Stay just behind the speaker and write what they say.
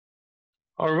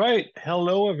All right.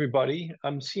 Hello, everybody.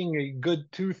 I'm seeing a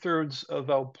good two-thirds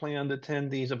of our planned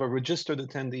attendees, of our registered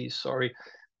attendees, sorry,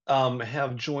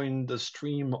 have joined the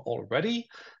stream already.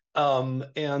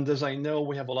 And as I know,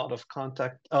 we have a lot of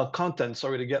content,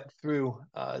 sorry, to get through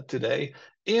today,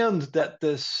 and that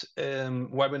this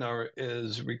webinar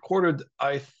is recorded,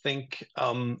 I think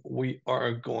we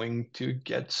are going to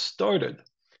get started.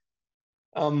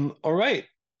 All right.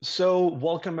 So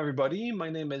welcome everybody. My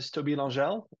name is Toby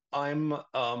Langell. I'm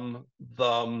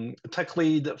the tech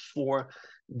lead for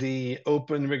the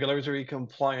Open Regulatory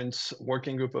Compliance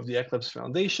Working Group of the Eclipse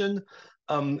Foundation.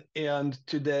 And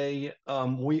today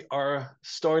we are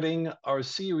starting our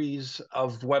series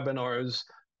of webinars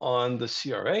on the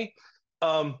CRA.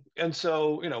 And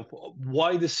so,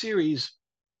 why the series?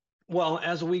 Well,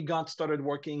 as we got started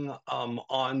working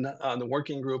on the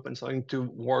working group and starting to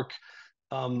work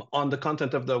on the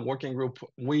content of the working group,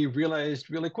 we realized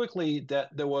really quickly that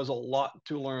there was a lot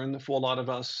to learn for a lot of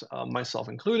us, myself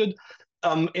included.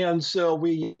 And so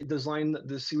we designed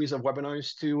this series of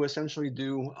webinars to essentially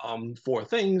do four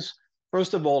things.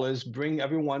 First of all is bring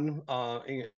everyone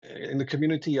in the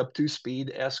community up to speed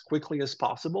as quickly as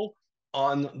possible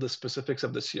on the specifics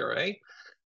of the CRA.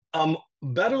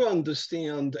 Better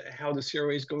understand how the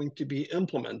CRA is going to be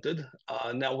implemented.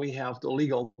 Now we have the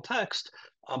legal text,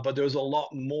 but there's a lot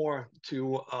more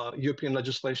to European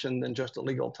legislation than just the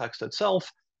legal text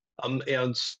itself.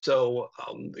 And so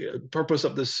the purpose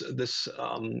of this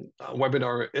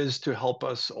webinar is to help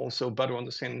us also better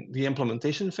understand the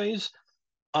implementation phase.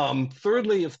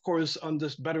 Thirdly, of course,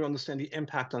 better understand the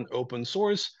impact on open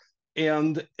source,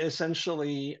 and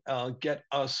essentially get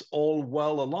us all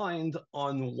well aligned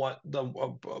on what the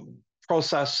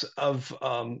process of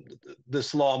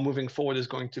this law moving forward is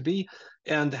going to be,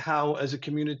 and how, as a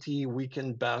community, we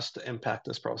can best impact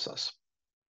this process.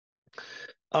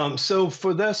 So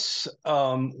for this,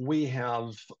 we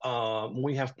have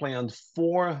planned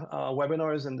four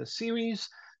webinars in the series.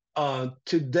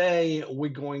 Today, we're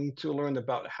going to learn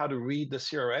about how to read the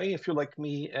CRA. If you're like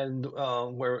me and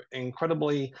we're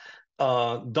incredibly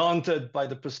daunted by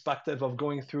the perspective of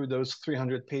going through those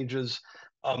 300 pages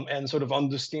and sort of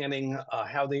understanding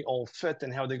how they all fit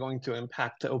and how they're going to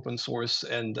impact open source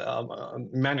and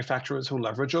manufacturers who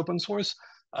leverage open source.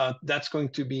 That's going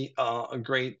to be a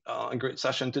great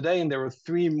session today, and there are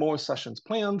three more sessions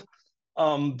planned.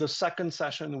 The second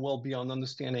session will be on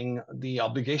understanding the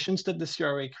obligations that the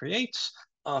CRA creates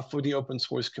for the open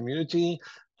source community.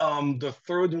 The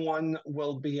third one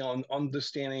will be on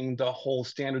understanding the whole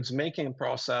standards making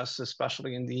process,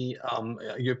 especially in the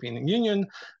European Union,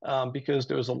 because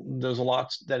there's a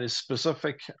lot that is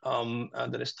specific,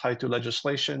 that is tied to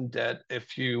legislation that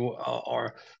if you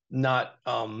are not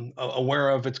aware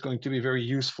of, it's going to be very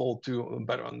useful to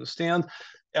better understand.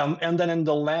 And then in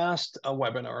the last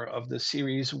webinar of the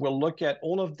series, we'll look at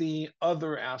all of the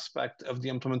other aspects of the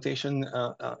implementation,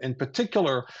 in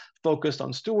particular focused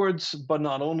on stewards, but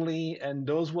not only, and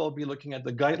those will be looking at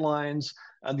the guidelines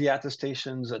and the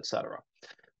attestations, etc.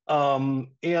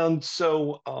 And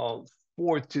so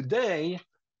for today,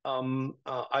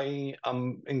 I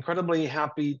am incredibly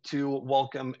happy to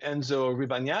welcome Enzo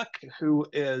Ribagnac, who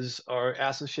is our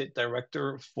Associate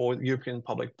Director for European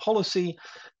Public Policy,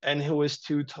 and who is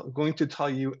going to tell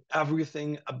you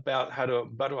everything about how to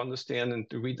better understand and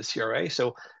to read the CRA.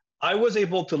 So I was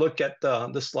able to look at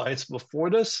the slides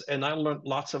before this, and I learned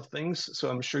lots of things. So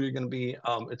I'm sure you're going to be,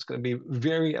 it's going to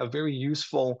be a very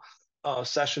useful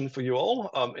session for you all.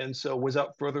 And so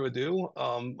without further ado,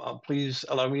 please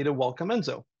allow me to welcome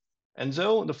Enzo.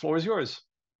 Enzo, the floor is yours.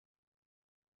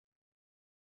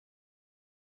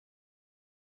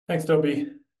 Thanks, Toby.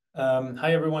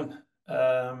 Hi, everyone.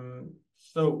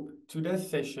 So today's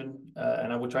session,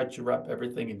 and I will try to wrap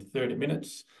everything in 30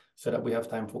 minutes so that we have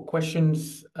time for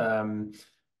questions.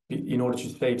 In order to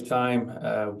save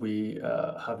time, we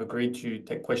have agreed to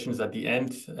take questions at the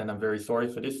end, and I'm very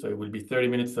sorry for this. So it will be 30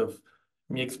 minutes of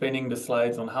me explaining the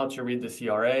slides on how to read the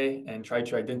CRA and try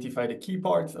to identify the key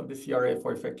parts of the CRA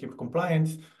for effective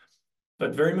compliance,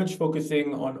 but very much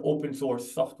focusing on open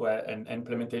source software and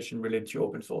implementation related to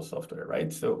open source software,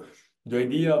 right? So the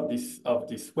idea of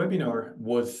this webinar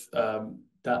was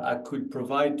that I could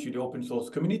provide to the open source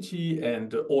community and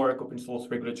the OREC Open Source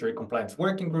Regulatory Compliance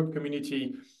Working Group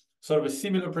community sort of a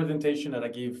similar presentation that I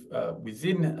give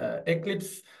within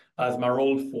Eclipse as my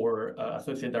role for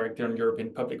Associate Director in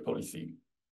European Public Policy.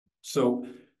 So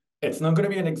it's not going to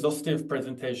be an exhaustive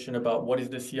presentation about what is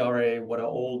the CRA, what are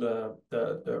all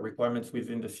the requirements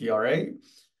within the CRA,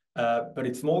 but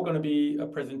it's more going to be a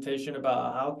presentation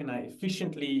about how can I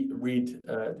efficiently read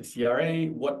the CRA,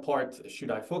 what part should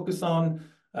I focus on,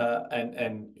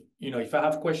 And if I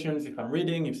have questions, if I'm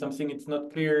reading, if something is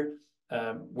not clear,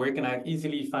 where can I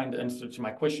easily find the answer to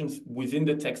my questions within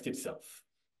the text itself?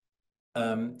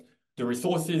 The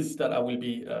resources that I will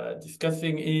be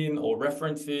discussing in, or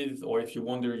references, or if you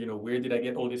wonder, where did I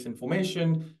get all this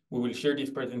information, we will share this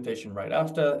presentation right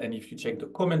after. And if you check the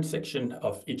comment section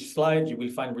of each slide, you will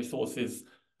find resources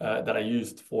that I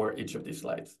used for each of these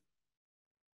slides.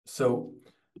 So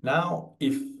now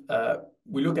if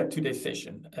we look at today's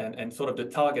session and sort of the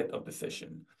target of the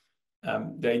session,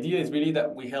 the idea is really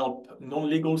that we help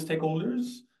non-legal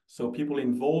stakeholders, so people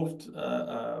involved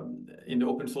in the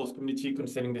open source community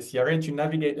concerning the CRA, to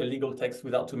navigate a legal text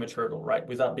without too much hurdle, right?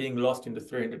 Without being lost in the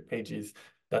 300 pages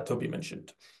that Toby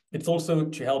mentioned. It's also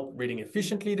to help reading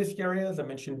efficiently the CRA, as I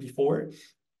mentioned before,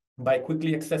 by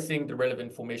quickly accessing the relevant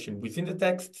information within the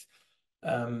text,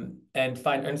 and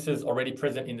find answers already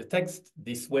present in the text.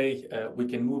 This way, we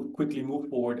can quickly move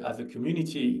forward as a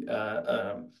community,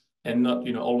 and not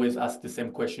always ask the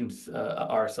same questions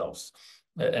ourselves.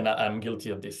 And I'm guilty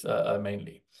of this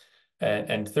mainly.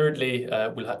 And thirdly,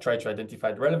 we'll try to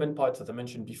identify the relevant parts, as I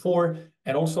mentioned before,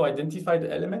 and also identify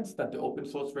the elements that the open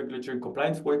source regulatory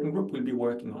compliance working group will be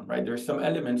working on, right? There are some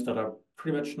elements that are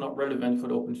pretty much not relevant for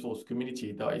the open source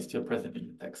community that is still present in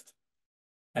the text.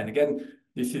 And again,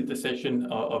 this is the session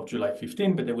of July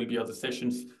 15, but there will be other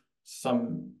sessions,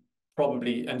 some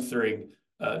probably answering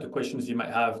the questions you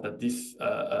might have that this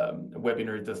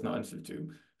webinar does not answer to.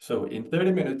 So in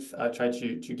 30 minutes, I try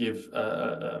to give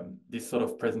this sort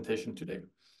of presentation today.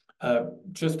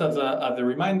 Just as a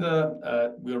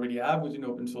reminder, we already have within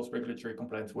Open Source Regulatory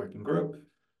Compliance Working Group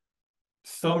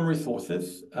some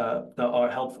resources that are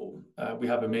helpful. We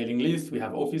have a mailing list, we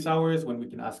have office hours when we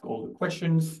can ask all the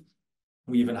questions.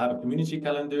 We even have a community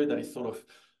calendar that is sort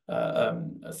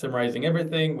of summarizing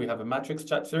everything. We have a matrix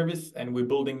chat service, and we're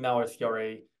building now a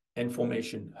CRA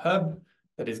information hub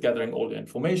that is gathering all the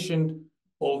information.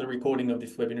 All the recording of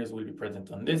these webinars will be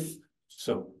present on this.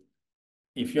 So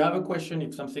if you have a question,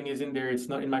 if something is in there, it's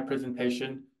not in my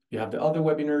presentation, you have the other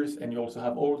webinars, and you also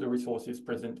have all the resources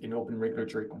present in Open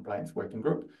Regulatory Compliance Working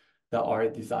Group that are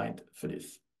designed for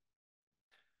this.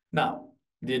 Now,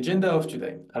 the agenda of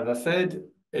today, as I said,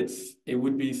 it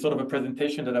would be sort of a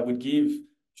presentation that I would give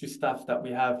to staff that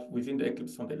we have within the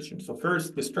Eclipse Foundation. So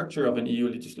first, the structure of an EU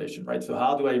legislation, right? So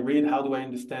how do I read, how do I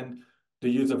understand the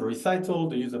use of a recital,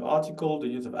 the use of article, the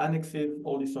use of annexes,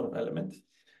 all these sort of elements.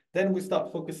 Then we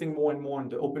start focusing more and more on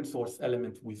the open source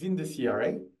element within the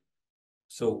CRA.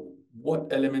 So what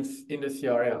elements in the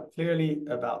CRA are clearly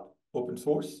about open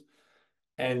source?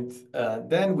 And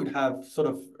then we'd have sort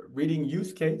of reading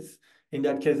use case. In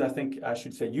that case, I think I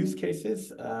should say use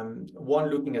cases. One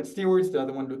looking at stewards, the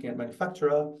other one looking at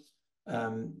manufacturer.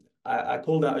 I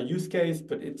call that a use case,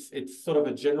 but it's sort of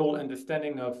a general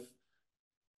understanding of,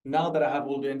 now that I have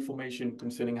all the information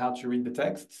concerning how to read the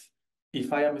texts,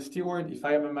 if I am a steward, if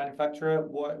I am a manufacturer,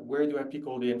 where do I pick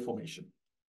all the information?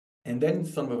 And then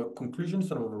some of a conclusion,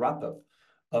 some of a wrap-up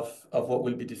of what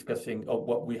we'll be discussing, of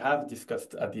what we have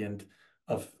discussed at the end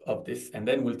of this, and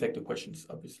then we'll take the questions,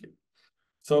 obviously.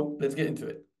 So let's get into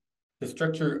it. The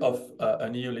structure of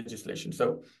an EU legislation.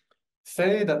 So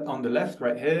say that on the left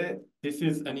right here, this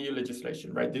is an EU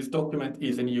legislation, right? This document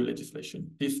is an EU legislation.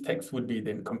 This text would be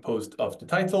then composed of the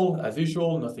title, as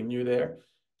usual, nothing new there.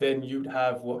 Then you'd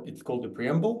have what it's called the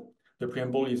preamble. The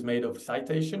preamble is made of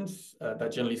citations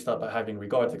that generally start by having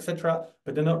regards, etc.,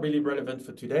 but they're not really relevant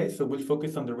for today. So we'll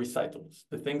focus on the recitals,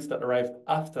 the things that arrive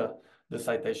after the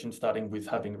citation, starting with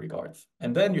having regards.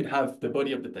 And then you'd have the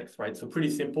body of the text, right? So pretty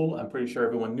simple. I'm pretty sure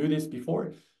everyone knew this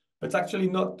before, but it's actually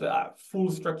not the full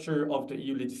structure of the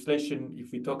EU legislation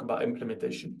if we talk about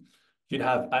implementation. You'd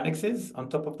have annexes on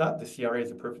top of that. The CRA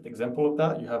is a perfect example of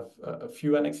that. You have a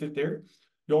few annexes there.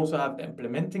 You also have the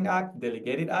implementing act,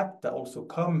 delegated act that also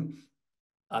come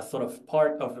as sort of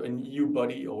part of an EU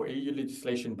body or EU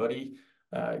legislation body,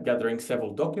 gathering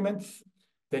several documents.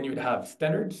 Then you'd have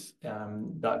standards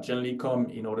that generally come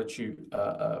in order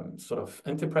to sort of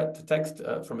interpret the text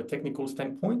from a technical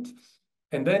standpoint.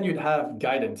 And then you'd have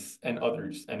guidance and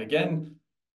others. And again,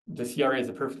 the CRA is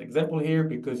a perfect example here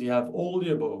because you have all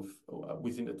the above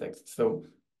within the text. So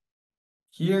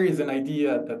here is an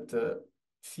idea that the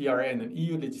CRA and an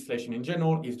EU legislation in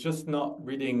general is just not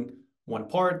reading one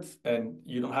part, and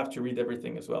you don't have to read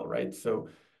everything as well, right? So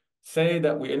say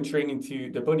that we're entering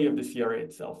into the body of the CRA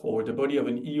itself or the body of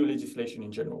an EU legislation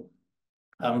in general.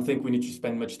 I don't think we need to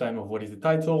spend much time on what is the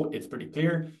title. It's pretty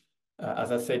clear.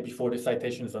 As I said before, the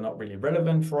citations are not really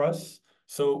relevant for us.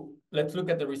 So let's look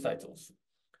at the recitals.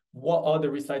 What are the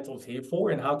recitals here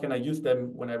for, and how can I use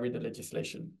them when I read the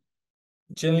legislation?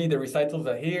 Generally, the recitals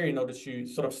are here in order to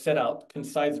sort of set out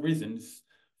concise reasons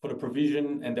for the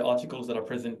provision and the articles that are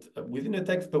present within the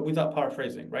text, but without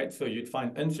paraphrasing, right? So you'd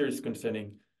find answers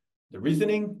concerning the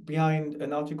reasoning behind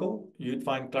an article. You'd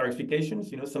find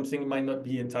clarifications. Something might not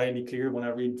be entirely clear when I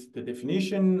read the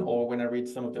definition or when I read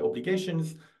some of the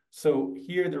obligations. So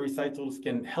here the recitals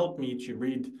can help me to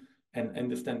read and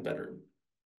understand better.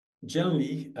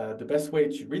 Generally, the best way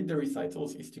to read the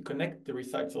recitals is to connect the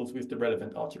recitals with the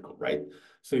relevant article, right?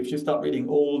 So if you start reading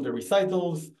all the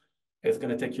recitals, it's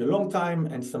going to take you a long time,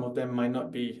 and some of them might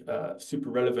not be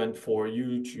super relevant for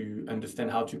you to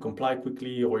understand how to comply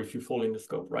quickly, or if you fall in the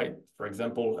scope, right? For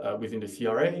example, within the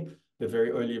CRA, the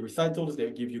very early recitals, they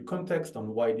give you context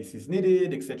on why this is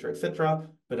needed, etc.,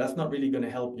 but that's not really going to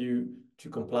help you to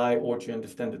comply or to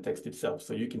understand the text itself.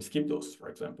 So you can skip those, for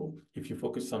example, if you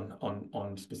focus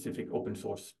on specific open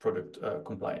source product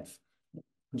compliance.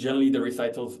 Generally, the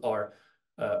recitals are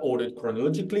ordered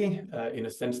chronologically in a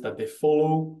sense that they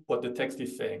follow what the text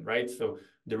is saying, right? So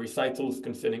the recitals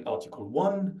concerning Article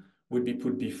 1 would be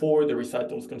put before the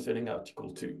recitals concerning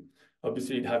Article 2.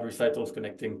 Obviously, you'd have recitals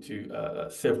connecting to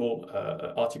several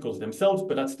articles themselves,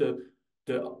 but that's the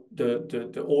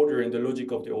order and the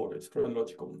logic of the order. It's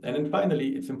chronological. And then finally,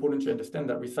 it's important to understand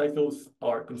that recitals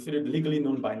are considered legally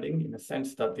non-binding in the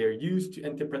sense that they're used to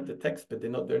interpret the text, but they're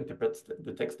not to interpret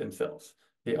the text themselves.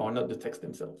 They are not the text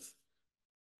themselves.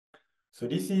 So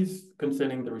this is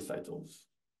concerning the recitals.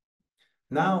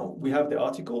 Now we have the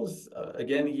articles.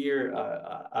 Again, here,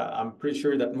 I'm pretty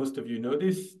sure that most of you know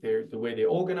this. The way they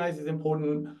organize is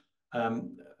important.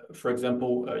 For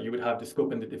example, you would have the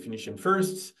scope and the definition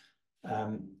first.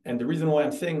 And the reason why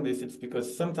I'm saying this is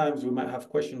because sometimes we might have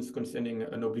questions concerning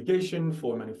an obligation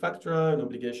for a manufacturer, an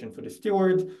obligation for the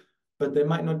steward, but they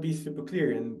might not be super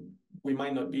clear, and we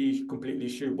might not be completely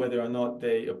sure whether or not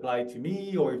they apply to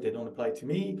me or if they don't apply to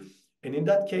me. And in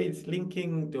that case,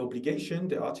 linking the obligation,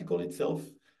 the article itself,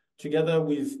 together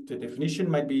with the definition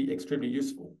might be extremely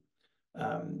useful.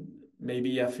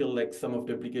 Maybe I feel like some of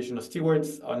the obligation of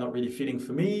stewards are not really fitting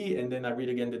for me, and then I read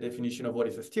again the definition of what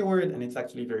is a steward, and it's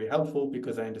actually very helpful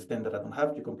because I understand that I don't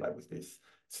have to comply with this.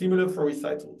 Similar for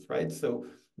recitals, right? So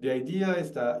the idea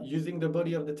is that using the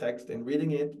body of the text and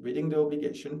reading it, reading the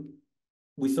obligation,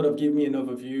 we sort of give me an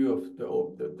overview of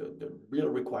the real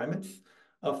requirements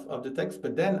of the text,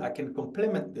 but then I can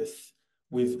complement this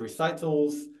with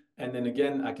recitals. And then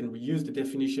again, I can reuse the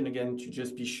definition again to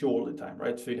just be sure all the time,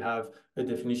 right? So you'd have a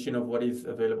definition of what is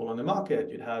available on the market.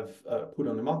 You'd have put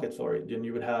on the market, sorry. Then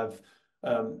you would have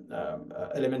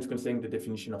elements concerning the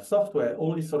definition of software.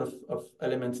 All these sort of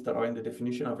elements that are in the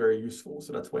definition are very useful.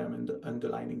 So that's why I'm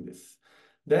underlining this.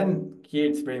 Then here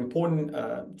it's very important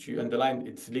to underline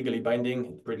it's legally binding.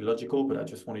 It's pretty logical, but I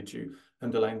just wanted to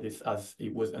underline this as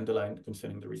it was underlined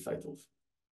concerning the recitals.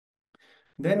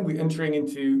 Then we're entering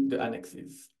into the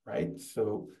annexes, right?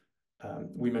 So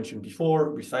we mentioned before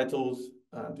recitals,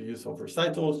 the use of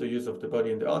recitals, the use of the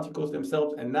body and the articles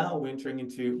themselves. And now we're entering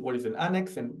into what is an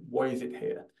annex and why is it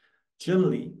here?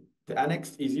 Generally, the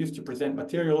annex is used to present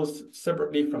materials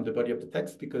separately from the body of the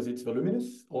text because it's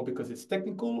voluminous or because it's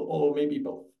technical or maybe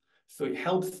both. So it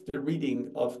helps the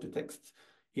reading of the text.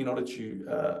 In order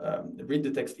to read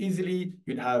the text easily,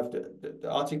 you'd have the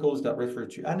articles that refer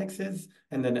to annexes,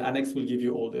 and then the annex will give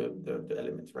you all the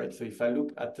elements, right? So if I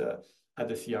look at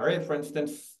the CRA, for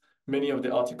instance, many of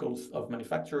the articles of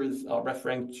manufacturers are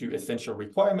referring to essential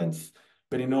requirements,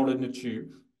 but in order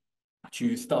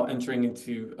to start entering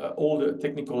into all the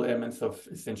technical elements of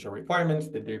essential requirements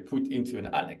that they put into an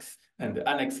annex. And the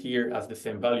annex here has the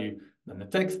same value than the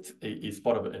text. It is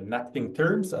part of enacting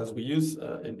terms as we use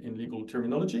in legal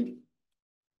terminology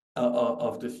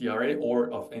of the CRA or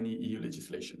of any EU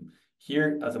legislation.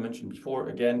 Here, as I mentioned before,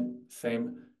 again,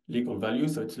 same legal value,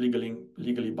 so it's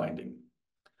legally binding.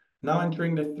 Now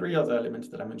entering the three other elements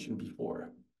that I mentioned before,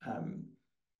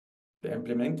 the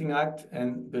implementing act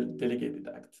and the delegated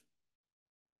act.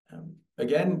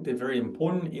 Again, they're very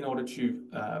important in order to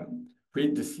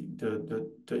read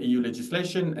the EU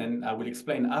legislation, and I will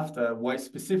explain after why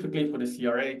specifically for the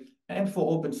CRA and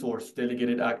for open source,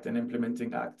 delegated act and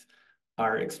implementing act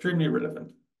are extremely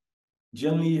relevant.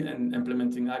 Generally, an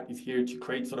implementing act is here to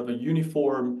create sort of a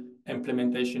uniform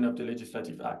implementation of the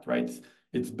legislative act, right?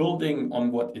 It's building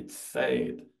on what it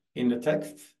said in the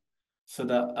text so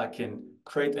that I can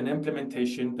create an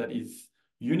implementation that is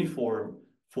uniform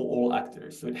for all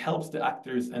actors. So it helps the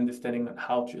actors understanding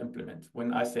how to implement.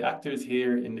 When I say actors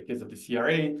here, in the case of the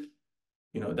CRA,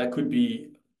 that could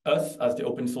be us as the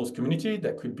open source community,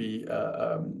 that could be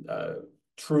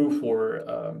true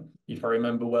for, if I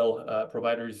remember well,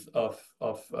 providers of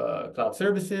cloud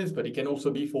services, but it can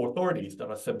also be for authorities that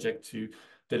are subject to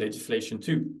the legislation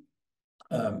too.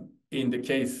 In the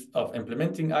case of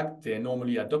implementing act, they're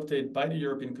normally adopted by the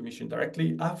European Commission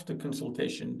directly after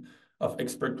consultation of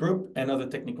expert group and other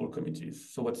technical committees.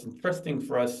 So what's interesting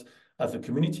for us as a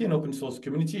community, an open source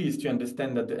community, is to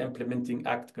understand that the implementing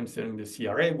act concerning the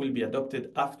CRA will be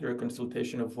adopted after a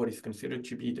consultation of what is considered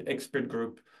to be the expert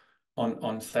group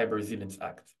on Cyber Resilience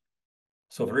Act.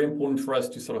 So very important for us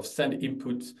to sort of send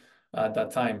input at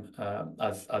that time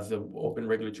as the Open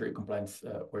Regulatory Compliance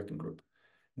Working Group.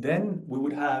 Then we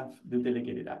would have the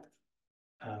Delegated Act.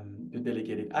 The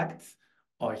Delegated Acts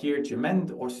are here to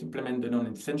amend or supplement the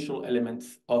non-essential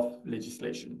elements of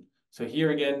legislation. So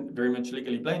here again, very much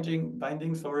legally binding,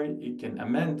 it can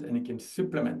amend and it can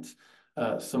supplement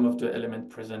some of the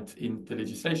elements present in the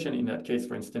legislation, in that case,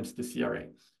 for instance, the CRA.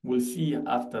 We'll see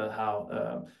after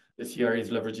how the CRA is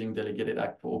leveraging Delegated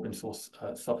Act for open source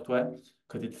software,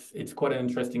 because it's quite an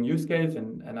interesting use case,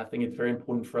 and I think it's very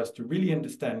important for us to really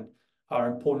understand how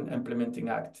important implementing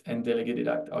act and Delegated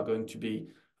Act are going to be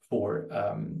for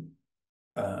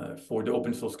the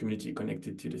open source community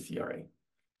connected to the CRA.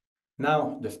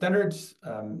 Now, the standards,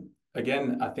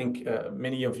 again, I think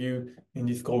many of you in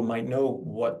this call might know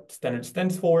what standard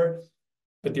stands for,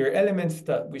 but there are elements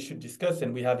that we should discuss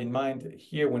and we have in mind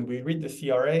here when we read the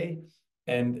CRA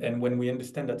and when we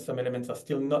understand that some elements are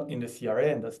still not in the CRA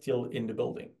and are still in the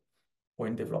building or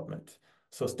in development.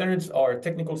 So standards are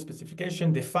technical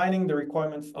specification defining the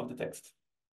requirements of the text.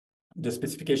 The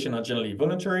specifications are generally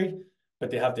voluntary, but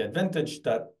they have the advantage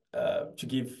that to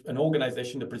give an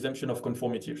organization the presumption of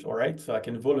conformity, all right? So I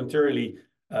can voluntarily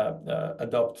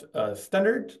adopt a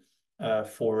standard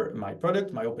for my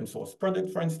product, my open source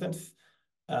product, for instance.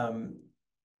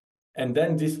 And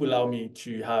then this will allow me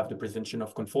to have the presumption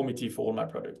of conformity for all my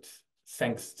products,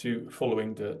 thanks to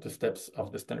following the steps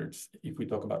of the standards, if we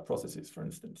talk about processes, for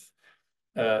instance.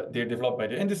 They're developed by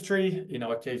the industry. In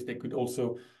our case, they could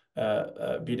also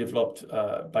be developed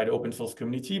by the open source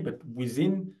community, but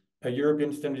within a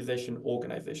European standardization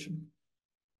organization.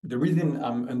 The reason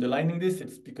I'm underlining this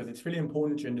is because it's really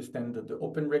important to understand that the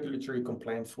Open Regulatory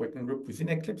Compliance Working Group within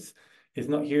Eclipse is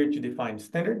not here to define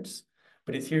standards,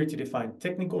 but it's here to define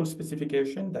technical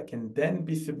specification that can then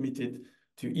be submitted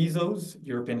to ESOs,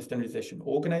 European Standardization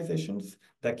Organizations,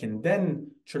 that can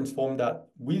then transform that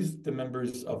with the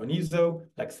members of an ESO,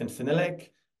 like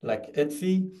Sensenelec, like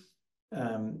ETSI,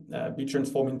 be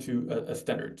transformed into a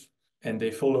standard. And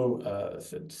they follow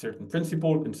certain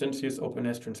principles: consensus,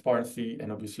 openness, transparency,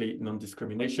 and obviously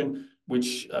non-discrimination,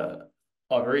 which are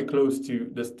very close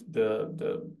to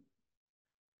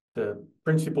the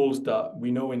principles that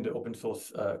we know in the open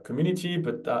source community,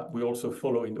 but that we also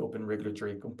follow in the Open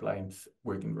Regulatory Compliance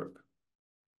Working Group.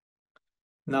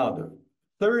 Now, the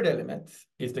third element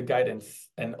is the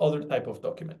guidance and other type of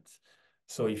documents.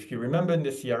 So if you remember in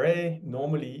the CRA,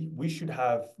 normally we should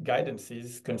have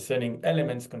guidances concerning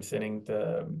elements concerning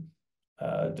the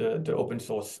open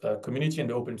source community and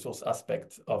the open source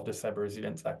aspect of the Cyber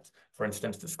Resilience Act, for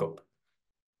instance, the scope.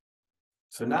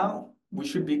 So now we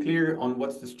should be clear on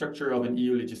what's the structure of an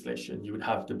EU legislation. You would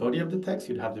have the body of the text,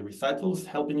 you'd have the recitals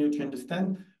helping you to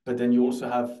understand, but then you also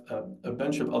have a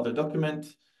bunch of other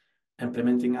documents: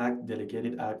 implementing act,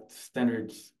 delegated act,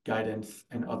 standards, guidance,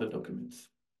 and other documents.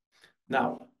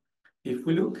 Now, if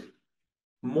we look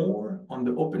more on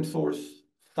the open source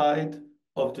side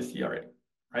of the CRA,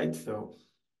 right? So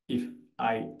if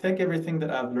I take everything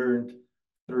that I've learned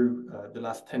through the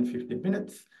last 10-15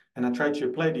 minutes, and I try to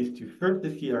apply this to first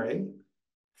the CRA,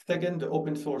 second, the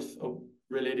open source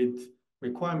related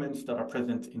requirements that are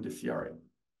present in the CRA.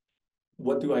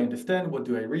 What do I understand? What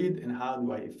do I read? And how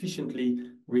do I efficiently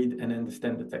read and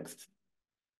understand the text?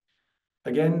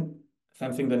 Again,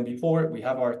 same thing than before. We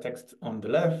have our text on the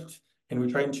left, and we're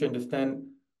trying to understand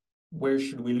where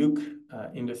should we look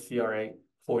in the CRA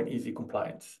for an easy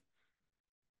compliance.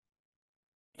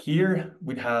 Here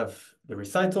we'd have the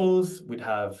recitals, we'd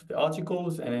have the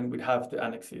articles, and then we'd have the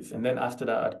annexes. And then after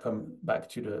that, I'd come back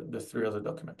to the three other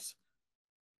documents.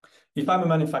 If I'm a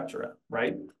manufacturer,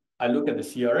 right, I look at the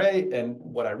CRA, and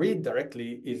what I read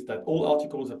directly is that all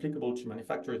articles applicable to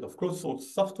manufacturers of closed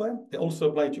source software, they also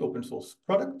apply to open source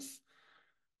products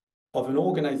of an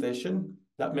organization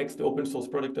that makes the open source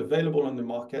product available on the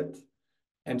market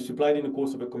and supplied in the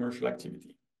course of a commercial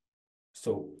activity.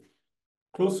 So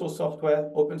closed source software,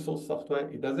 open source software,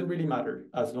 it doesn't really matter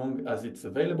as long as it's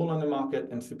available on the market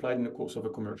and supplied in the course of a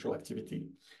commercial activity.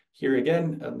 Here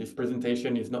again, this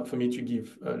presentation is not for me to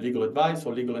give legal advice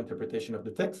or legal interpretation of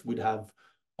the text. We'd have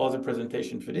other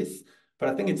presentation for this, But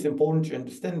I think it's important to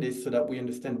understand this so that we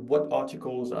understand what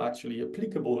articles are actually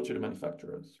applicable to the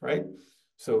manufacturers, right?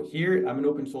 So here I'm an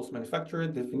open source manufacturer,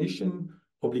 definition,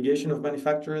 obligation of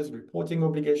manufacturers, reporting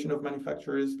obligation of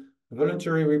manufacturers,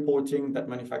 voluntary reporting that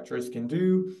manufacturers can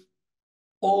do.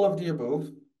 All of the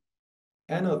above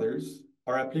and others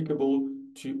are applicable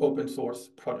to open source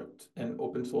product and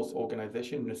open source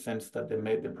organization in the sense that they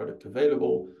made the product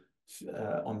available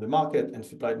on the market and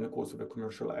supplied in the course of a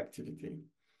commercial activity.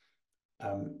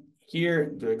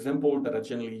 Here, the example that I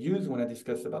generally use when I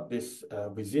discuss about this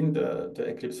within the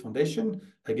Eclipse Foundation,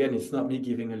 again, it's not me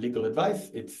giving a legal advice,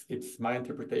 it's my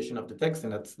interpretation of the text,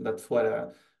 and that's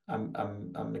what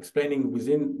I'm explaining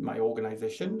within my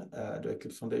organization, the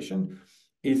Eclipse Foundation,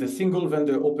 is a single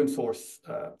vendor open source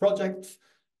project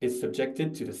is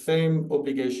subjected to the same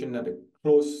obligation as a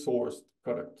closed source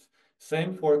product.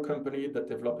 Same for a company that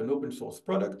develop an open source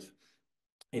product.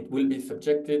 It will be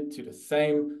subjected to the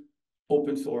same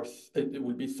open source, it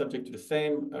will be subject to the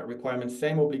same requirements,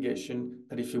 same obligation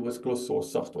that if it was closed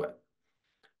source software.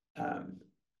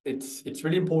 It's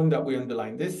really important that we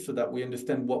underline this so that we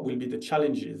understand what will be the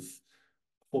challenges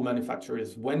for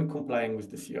manufacturers when complying with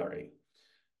the CRA.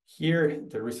 Here,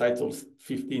 the recitals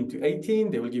 15 to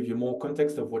 18, they will give you more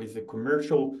context of what is a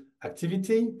commercial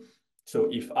activity. So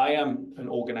if I am an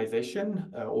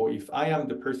organization or if I am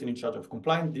the person in charge of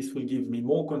compliance, this will give me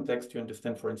more context to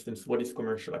understand, for instance, what is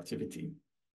commercial activity,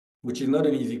 which is not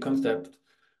an easy concept,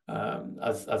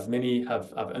 as many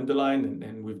have underlined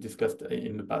and we've discussed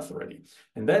in the past already.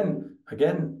 And then,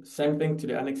 again, same thing to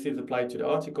the annexes applied to the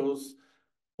articles.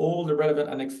 All the relevant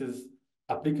annexes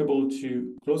applicable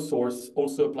to closed source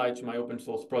also apply to my open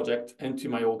source project and to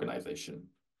my organization,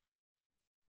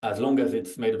 as long as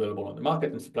it's made available on the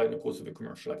market and supplied in the course of a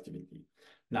commercial activity.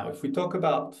 Now, if we talk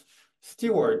about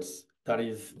stewards, that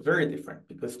is very different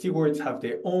because stewards have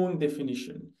their own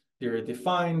definition. They're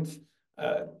defined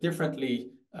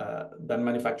differently than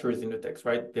manufacturers in the text,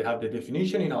 right? They have the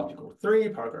definition in Article 3,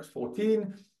 paragraph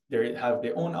 14. They have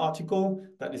their own article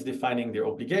that is defining their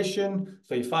obligation.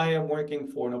 So if I am working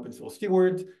for an open source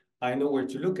steward, I know where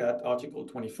to look at. Article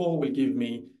 24 will give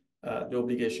me the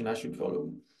obligation I should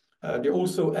follow. There are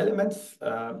also elements,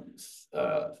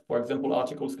 for example,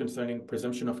 articles concerning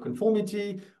presumption of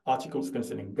conformity, articles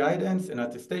concerning guidance and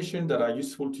attestation that are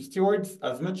useful to stewards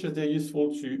as much as they're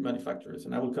useful to manufacturers.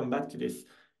 And I will come back to this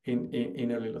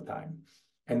in a little time.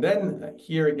 And then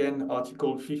here again,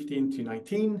 Article 15 to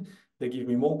 19, they give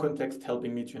me more context,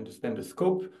 helping me to understand the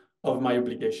scope of my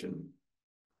obligation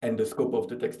and the scope of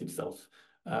the text itself.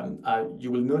 You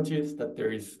will notice that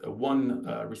there is one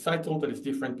recital that is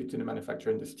different between the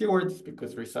manufacturer and the stewards,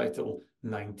 because recital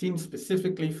 19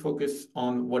 specifically focus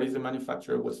on what is a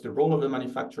manufacturer, what's the role of a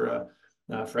manufacturer.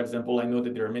 For example, I know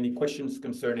that there are many questions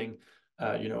concerning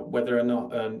whether or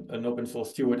not an open source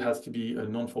steward has to be a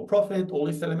non-for-profit, all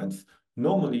these elements.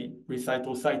 Normally,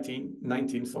 recital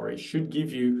 19 should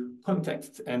give you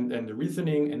context and the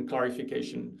reasoning and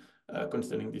clarification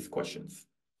concerning these questions.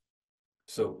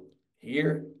 So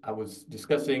here I was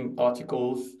discussing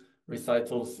articles,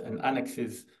 recitals, and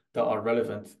annexes that are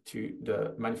relevant to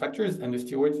the manufacturers and the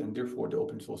stewards, and therefore the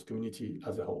open source community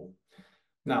as a whole.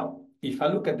 Now, if I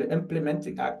look at the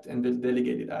Implementing Act and the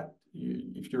Delegated Act,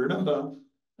 if you remember,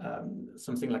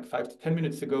 something like 5 to 10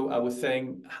 minutes ago, I was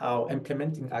saying how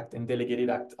Implementing Act and Delegated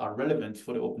Act are relevant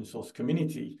for the open source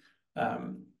community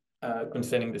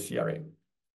concerning the CRA.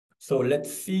 So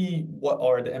let's see what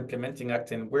are the Implementing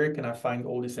Act and where can I find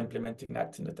all these Implementing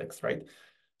Acts in the text, right?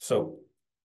 So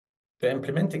the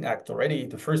Implementing Act already,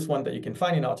 the first one that you can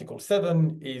find in Article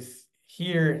 7 is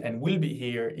here and will be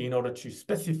here in order to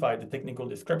specify the technical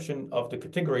description of the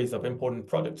categories of important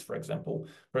products, for example,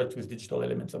 products with digital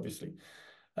elements, obviously.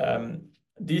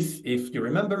 This, if you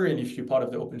remember, and if you're part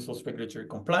of the open source regulatory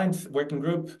compliance working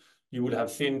group, you would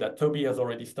have seen that Toby has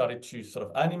already started to sort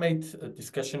of animate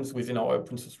discussions within our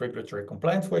open source regulatory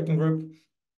compliance working group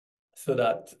so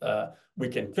that we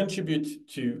can contribute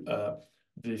to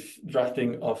this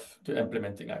drafting of the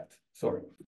Implementing Act. Sorry.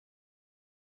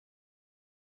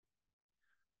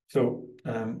 So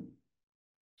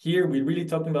here we're really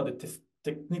talking about the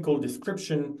technical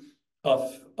description of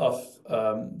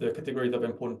the categories of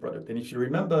important product. And if you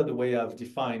remember the way I've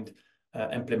defined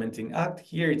Implementing Act,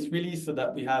 here it's really so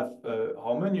that we have a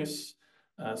harmonious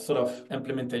sort of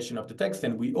implementation of the text,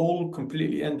 and we all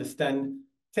completely understand,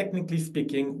 technically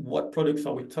speaking, what products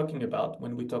are we talking about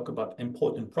when we talk about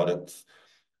important products,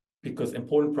 because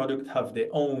important products have their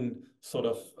own sort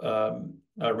of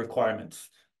requirements.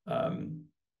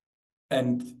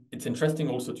 And it's interesting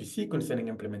also to see concerning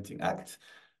Implementing Act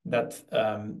that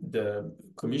the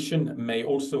Commission may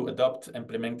also adopt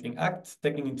implementing acts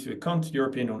taking into account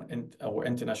European or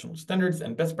international standards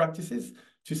and best practices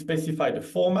to specify the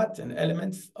format and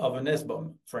elements of an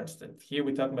SBOM, for instance. Here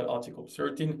we're talking about Article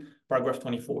 13, paragraph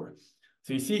 24.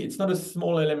 So you see, it's not a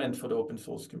small element for the open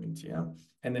source community. Yeah?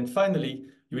 And then finally,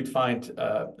 you would find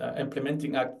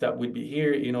implementing act that would be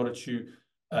here in order to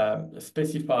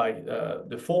specify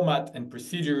the format and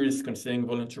procedures concerning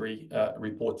voluntary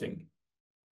reporting.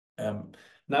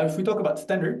 Now, if we talk about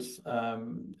standards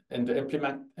and the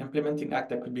implementing act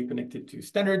that could be connected to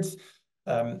standards,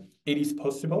 it is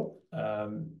possible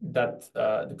that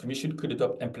the Commission could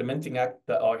adopt implementing acts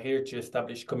that are here to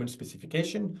establish common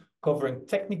specification covering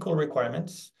technical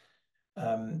requirements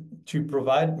to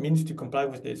provide means to comply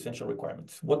with the essential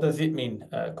requirements. What does it mean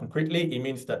concretely? It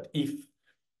means that if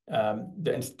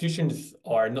the institutions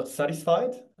are not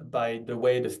satisfied by the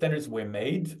way the standards were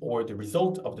made or the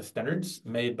result of the standards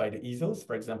made by the ESOs,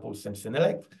 for example,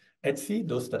 Senelec, ETSI,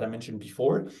 those that I mentioned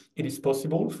before, it is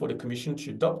possible for the Commission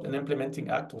to adopt an implementing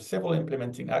act or several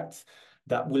implementing acts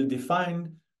that will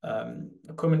define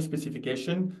a common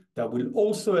specification that will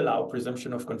also allow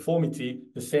presumption of conformity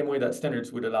the same way that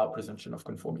standards would allow presumption of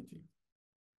conformity.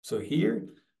 So here,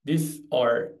 these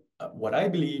are what I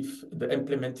believe the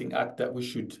implementing act that we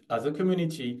should, as a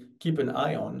community, keep an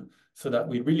eye on so that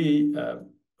we really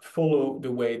follow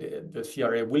the way the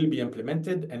CRA will be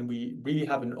implemented and we really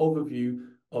have an overview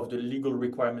of the legal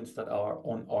requirements that are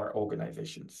on our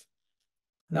organizations.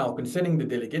 Now, concerning the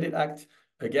delegated act,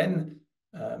 again,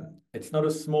 it's not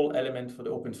a small element for the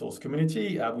open source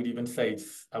community. I would say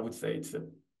it's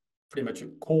pretty much a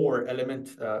core element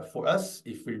for us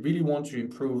if we really want to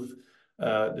improve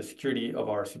the security of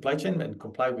our supply chain and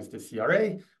comply with the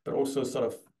CRA, but also sort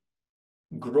of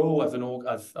grow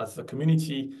as a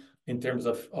community in terms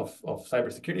of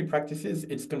cybersecurity practices.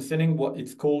 It's concerning what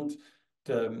it's called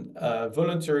the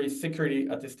voluntary security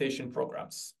attestation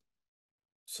programs.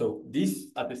 So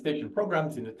these attestation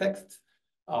programs in the text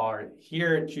are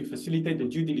here to facilitate the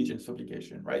due diligence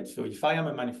obligation, right? So if I am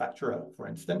a manufacturer, for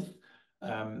instance,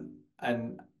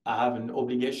 and I have an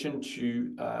obligation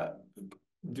to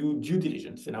do due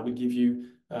diligence, and I will give you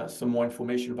some more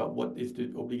information about what is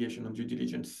the obligation on due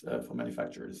diligence for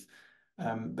manufacturers.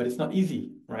 But it's not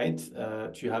easy, right,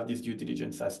 to have this due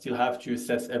diligence. I still have to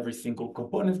assess every single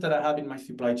component that I have in my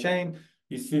supply chain.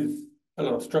 This is a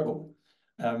lot of struggle.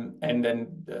 And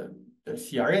then the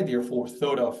CRA therefore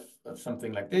thought of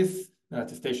something like this, an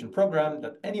attestation program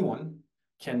that anyone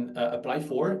can apply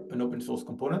for, an open source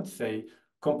component, say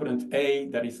component A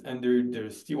that is under the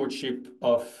stewardship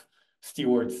of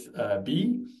stewards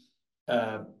B.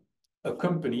 A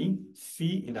company,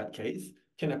 C in that case,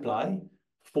 can apply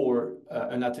for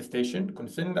an attestation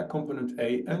concerning that component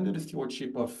A under the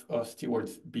stewardship of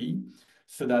stewards B,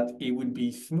 so that it would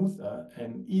be smoother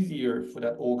and easier for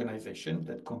that organization,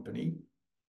 that company,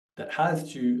 that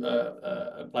has to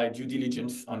apply due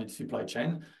diligence on its supply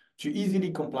chain to easily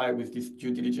comply with this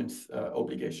due diligence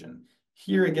obligation.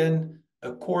 Here again,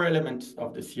 a core element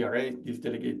of the CRA, this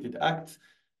delegated act,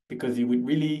 because it would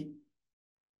really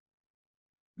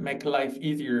make life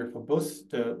easier for both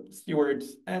the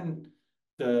stewards and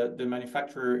the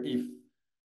manufacturer if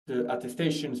the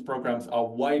attestations programs are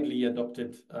widely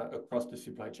adopted across the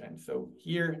supply chain. So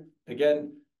here,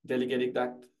 again, delegated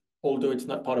act, although it's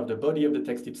not part of the body of the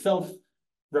text itself,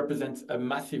 represents a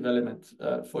massive element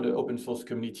for the open source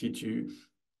community to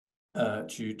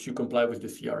comply with the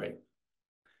CRA.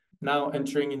 Now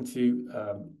entering into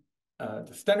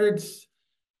the standards,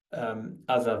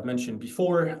 as I've mentioned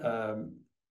before,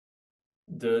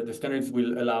 the standards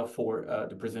will allow for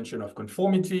the presumption of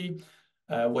conformity.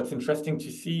 What's interesting to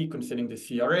see concerning the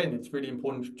CRA, and it's really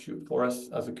important for us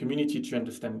as a community to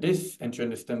understand this and to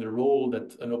understand the role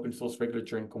that an open source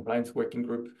regulatory and compliance working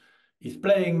group is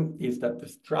playing, is that the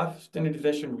draft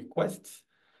standardization requests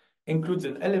includes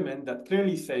an element that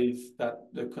clearly says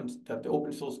that the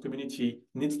open source community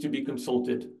needs to be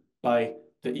consulted by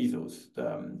the ESOs,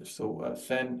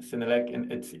 CEN, Senelec, and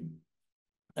ETSI.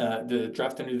 The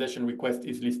draft standardization request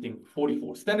is listing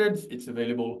 44 standards. It's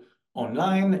available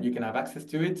online. You can have access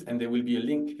to it, and there will be a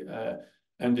link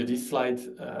under this slide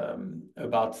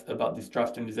about this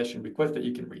draft standardization request that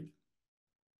you can read.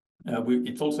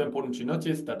 It's also important to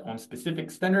notice that on specific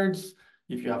standards,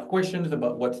 if you have questions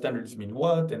about what standards mean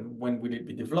what and when will it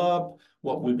be developed,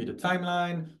 what will be the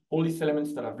timeline, all these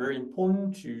elements that are very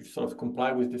important to sort of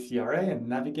comply with the CRA and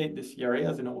navigate the CRA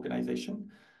as an organization.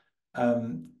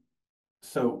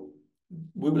 So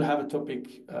we will have a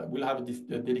topic, we'll have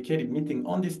a dedicated meeting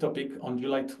on this topic on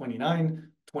July 29,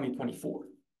 2024.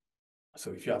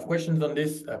 So if you have questions on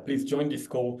this, please join this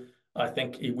call I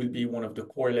think it will be one of the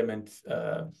core elements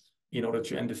in order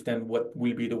to understand what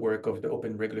will be the work of the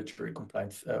Open Regulatory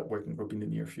Compliance Working Group in the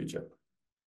near future.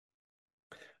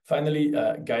 Finally,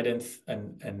 guidance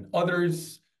and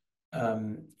others.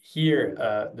 Here,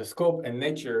 the scope and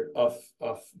nature of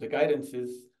the guidances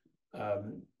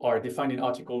are defined in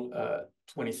Article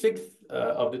 26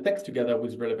 of the text together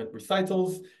with relevant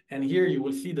recitals. And here you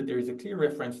will see that there is a clear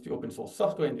reference to open source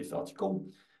software in this article,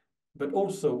 but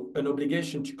also an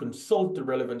obligation to consult the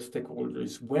relevant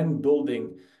stakeholders when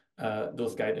building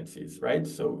those guidances, right?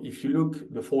 So if you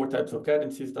look the 4 types of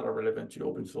guidances that are relevant to the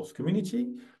open source community,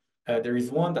 there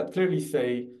is one that clearly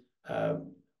say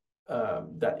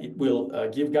that it will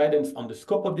give guidance on the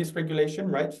scope of this regulation,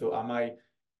 right? So am I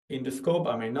in the scope?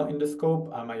 Am I not in the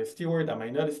scope? Am I a steward? Am I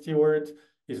not a steward?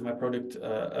 Is my product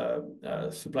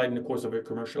supplied in the course of a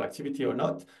commercial activity or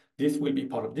not? This will be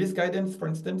part of this guidance, for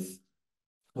instance,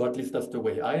 or at least that's the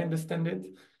way I understand it.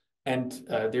 And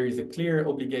there is a clear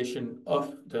obligation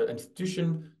of the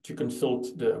institution to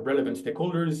consult the relevant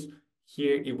stakeholders.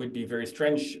 Here, it would be very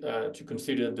strange to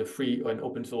consider the free and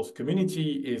open source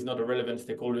community is not a relevant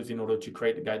stakeholders in order to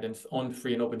create guidance on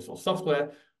free and open source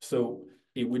software. So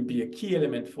it would be a key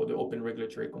element for the Open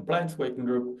Regulatory Compliance Working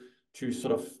Group to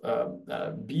sort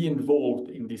of be involved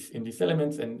in these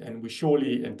elements. And we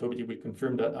surely, and Toby will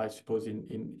confirm that, I suppose,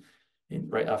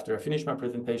 right after I finish my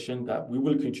presentation, that we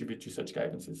will contribute to such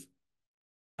guidances.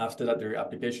 After that, there are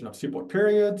application of support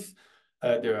periods.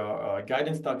 There are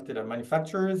guidance targeted at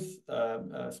manufacturers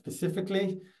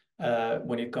specifically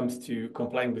when it comes to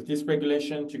complying with this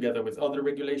regulation together with other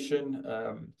regulation.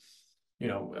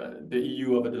 The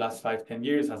EU over the last 5-10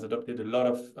 years has adopted a lot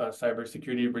of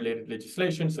cybersecurity related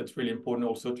legislation. So it's really important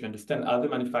also to understand as a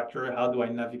manufacturer, how do I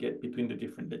navigate between the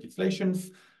different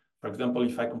legislations? For example,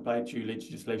 if I comply to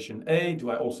legislation A, do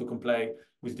I also comply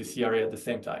with the CRA at the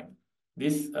same time?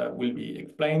 This will be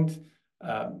explained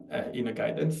in a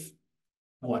guidance,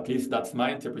 or at least that's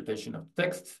my interpretation of the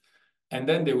text. And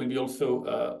then there will be also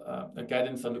a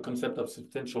guidance on the concept of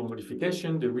substantial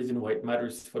modification. The reason why it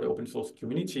matters for the open source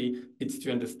community is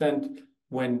to understand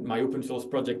when my open source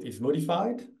project is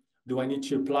modified, do I need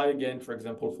to apply again, for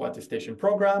example, for attestation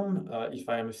program if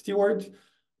I am a steward?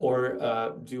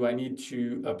 Or do I need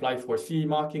to apply for CE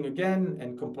marking again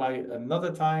and comply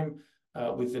another time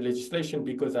with the legislation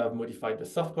because I've modified the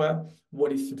software?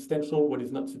 What is substantial, what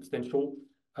is not substantial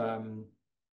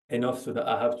enough so that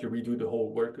I have to redo the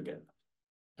whole work again?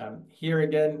 Here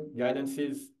again, guidance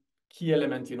is key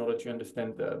element in order to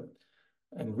understand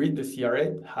and read the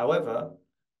CRA. However,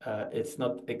 it's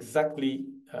not exactly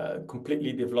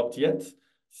completely developed yet,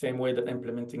 same way that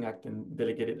implementing act and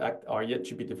delegated act are yet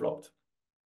to be developed.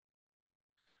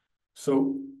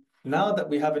 So now that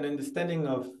we have an understanding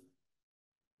of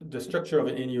the structure of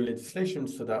an EU legislation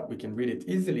so that we can read it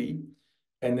easily,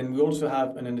 and then we also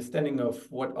have an understanding of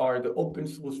what are the open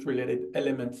source related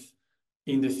elements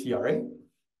in the CRA,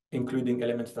 including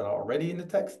elements that are already in the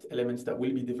text, elements that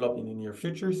will be developed in the near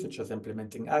future, such as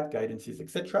implementing act, guidances,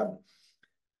 etc.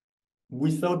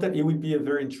 We thought that it would be a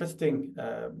very interesting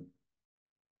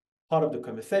part of the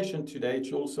conversation today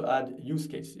to also add use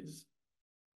cases.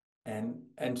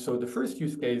 And so the first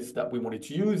use case that we wanted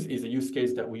to use is a use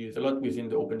case that we use a lot within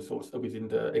the open source, within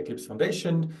the Eclipse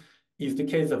Foundation, is the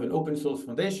case of an open source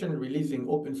foundation releasing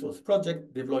open source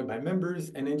project developed by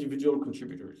members and individual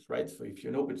contributors, right? So if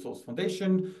you're an open source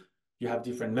foundation, you have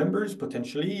different members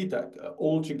potentially that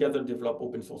all together develop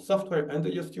open source software under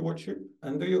your stewardship,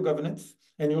 under your governance,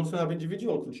 and you also have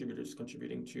individual contributors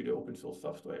contributing to the open source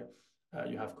software.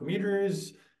 You have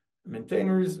committers,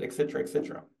 maintainers, etc.,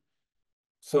 etc.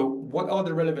 So what are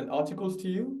the relevant articles to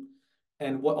you?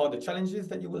 And what are the challenges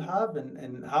that you will have?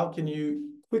 And how can you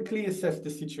quickly assess the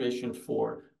situation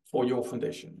for your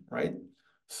foundation, right?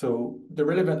 So the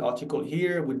relevant article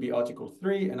here would be Article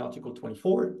 3 and Article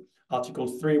 24. Article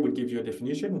 3 would give you a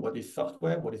definition, what is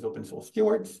software, what is open source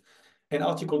stewards. And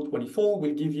Article 24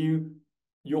 will give you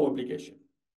your obligation,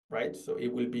 right? So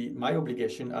it will be my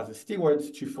obligation as a steward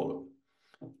to follow.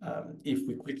 If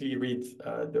we quickly read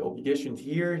the obligations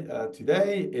here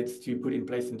today, it's to put in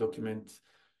place and document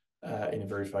in a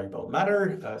verifiable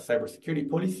manner cybersecurity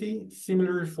policy,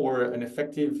 similar for an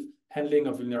effective handling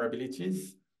of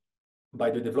vulnerabilities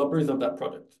by the developers of that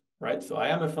product, right? So I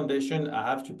am a foundation, I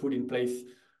have to put in place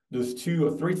those 2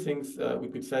 or 3 things, we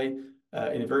could say,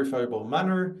 in a verifiable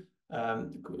manner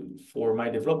for my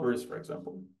developers, for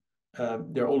example.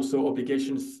 There are also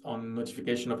obligations on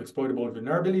notification of exploitable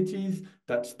vulnerabilities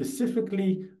that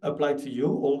specifically apply to you,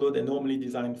 although they're normally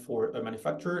designed for a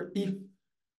manufacturer. If,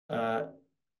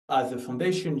 as a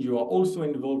foundation, you are also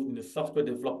involved in the software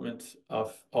development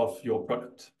of your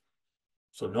product.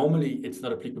 So normally it's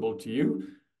not applicable to you,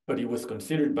 but it was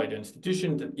considered by the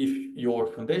institution that if your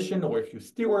foundation or if your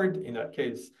steward, in that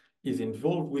case, is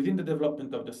involved within the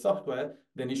development of the software,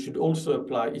 then it should also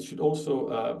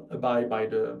abide by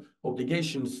the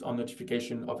obligations on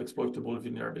notification of exploitable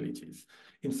vulnerabilities.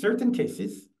 In certain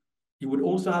cases, you would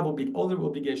also have other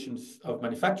obligations of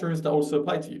manufacturers that also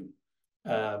apply to you.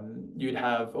 You'd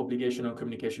have obligation on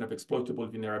communication of exploitable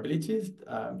vulnerabilities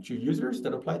to users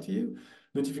that apply to you,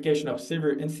 notification of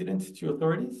severe incidents to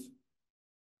authorities,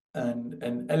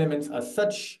 and elements as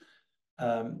such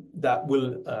that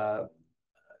will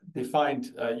define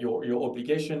your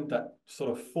obligation that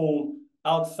sort of fall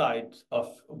outside of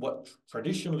what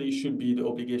traditionally should be the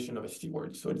obligation of a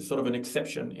steward. So it's sort of an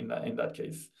exception in that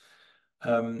case.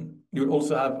 You would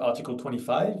also have Article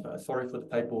 25, sorry for the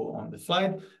typo on the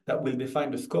slide, that will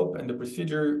define the scope and the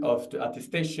procedure of the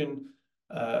attestation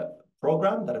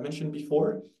program that I mentioned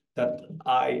before, that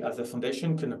I, as a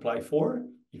foundation, can apply for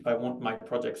if I want my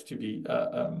projects to be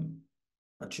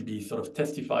sort of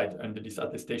testified under these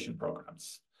attestation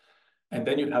programs. And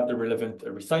then you'd have the relevant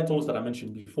recitals that I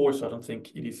mentioned before, so I don't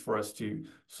think it is for us to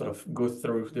sort of go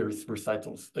through the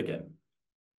recitals again.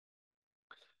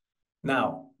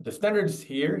 Now, the standards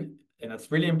here, and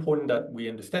it's really important that we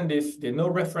understand this, there are no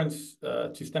reference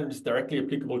to standards directly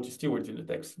applicable to stewards in the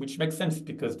text, which makes sense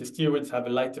because the stewards have a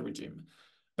lighter regime.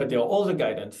 But there are other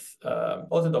guidance,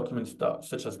 other documents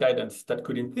such as guidance that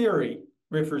could, in theory,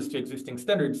 refers to existing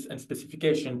standards and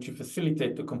specification to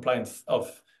facilitate the compliance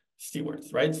of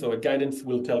stewards, right? So a guidance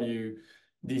will tell you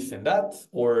this and that,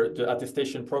 or the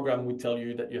attestation program will tell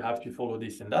you that you have to follow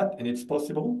this and that, and it's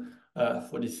possible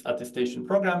for these attestation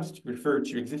programs to refer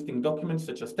to existing documents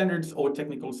such as standards or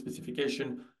technical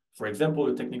specification. For example,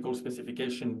 a technical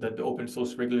specification that the open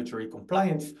source regulatory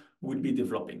compliance would be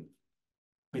developing.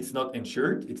 It's not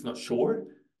ensured, it's not sure,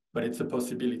 but it's a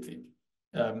possibility.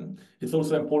 It's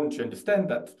also important to understand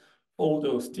that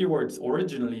although stewards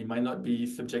originally might not be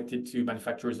subjected to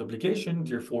manufacturer's obligation,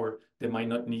 therefore they might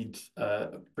not need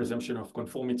presumption of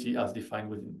conformity as defined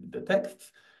within the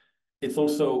text. It's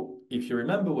also, if you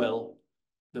remember well,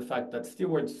 the fact that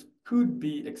stewards could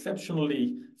be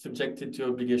exceptionally subjected to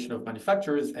obligation of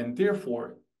manufacturers, and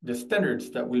therefore the standards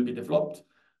that will be developed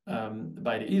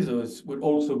by the ISOs would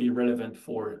also be relevant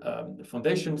for the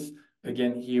foundations.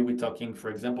 Again, here we're talking,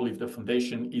 for example, if the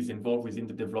foundation is involved within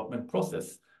the development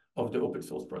process of the open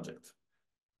source project.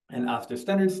 And after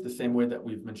standards, the same way that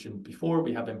we've mentioned before,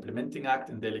 we have implementing act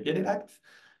and delegated acts.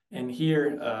 And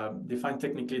here, define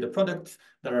technically the products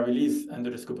that are released under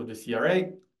the scope of the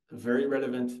CRA, very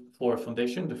relevant for a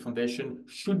foundation. The foundation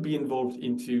should be involved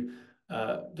into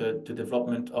the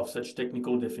development of such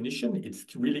technical definition.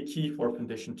 It's really key for a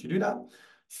foundation to do that.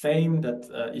 Same that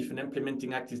if an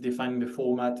implementing act is defining the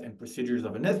format and procedures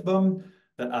of an SBOM,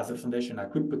 that as a foundation I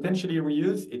could potentially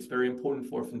reuse, it's very important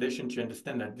for a foundation to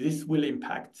understand that this will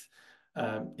impact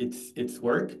its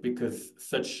work, because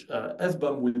such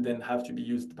SBOM will then have to be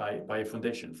used by a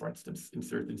foundation, for instance, in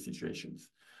certain situations.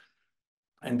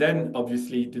 And then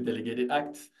obviously the delegated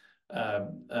act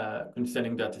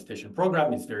concerning the attestation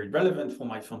program is very relevant for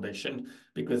my foundation,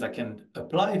 because I can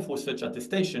apply for such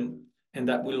attestation and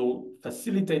that will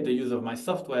facilitate the use of my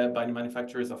software by the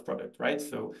manufacturers of product, right?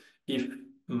 So if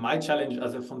my challenge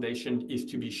as a foundation is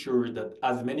to be sure that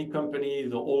as many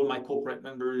companies or all my corporate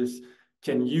members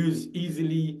can use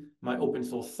easily my open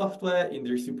source software in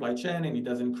their supply chain, and it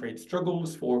doesn't create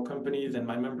struggles for companies and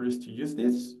my members to use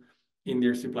this in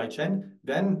their supply chain,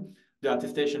 then the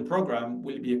attestation program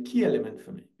will be a key element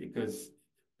for me, because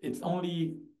it's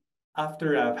only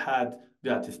after I've had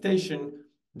the attestation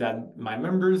that my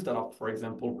members that are, for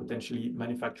example, potentially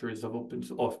manufacturers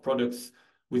of products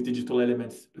with digital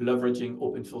elements leveraging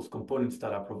open source components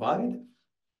that I provide,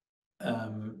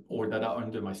 or that are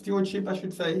under my stewardship, I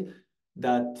should say,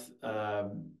 that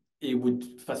it would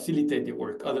facilitate the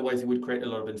work. Otherwise, it would create a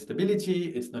lot of instability.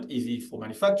 It's not easy for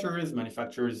manufacturers.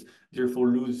 Manufacturers therefore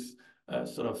lose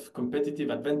sort of competitive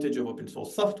advantage of open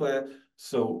source software.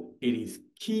 So it is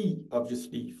key,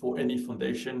 obviously, for any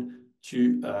foundation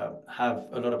to have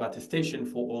a lot of attestation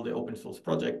for all the open source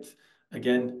projects.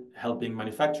 Again, helping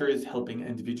manufacturers, helping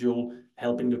individual,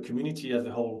 helping the community as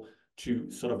a whole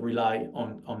to sort of rely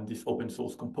on this open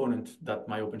source component that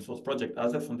my open source project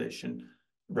as a foundation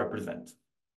represents.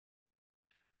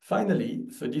 Finally,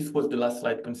 so this was the last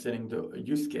slide concerning the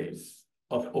use case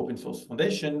of open source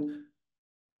foundation.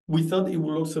 We thought it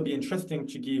would also be interesting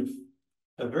to give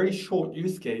a very short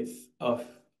use case of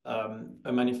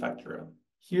a manufacturer.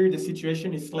 Here, the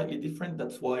situation is slightly different.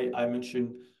 That's why I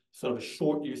mentioned sort of a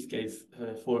short use case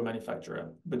for a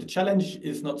manufacturer. But the challenge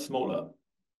is not smaller.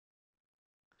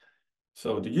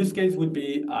 So the use case would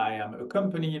be, I am a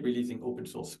company releasing open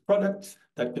source products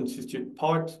that constitute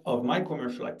part of my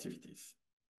commercial activities.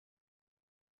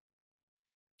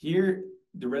 Here,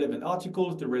 the relevant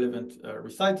articles, the relevant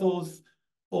recitals,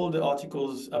 all the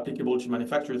articles applicable to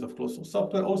manufacturers of closed source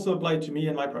software also apply to me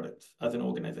and my product as an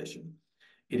organization.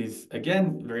 It is,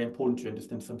 again, very important to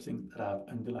understand something that I've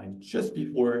underlined just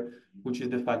before, which is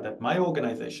the fact that my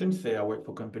organization, say I work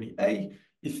for company A,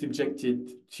 is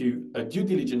subjected to a due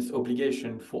diligence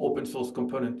obligation for open source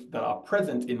components that are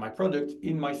present in my product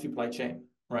in my supply chain,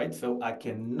 right? So I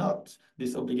cannot,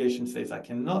 this obligation says I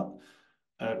cannot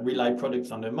rely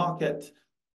products on the market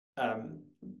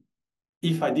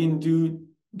if I didn't do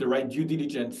the right due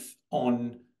diligence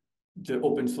on the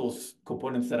open source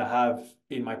components that I have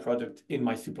in my product, in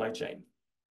my supply chain.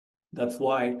 That's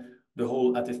why the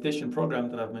whole attestation program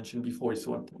that I've mentioned before is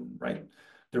so important, right?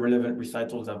 The relevant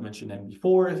recitals I've mentioned them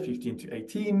before, 15 to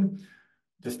 18.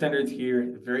 The standards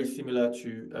here, very similar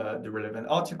to the relevant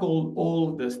article.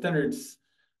 All the standards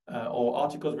or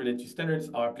articles related to standards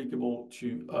are applicable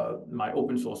to my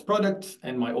open source products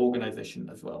and my organization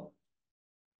as well.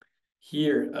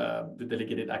 Here, the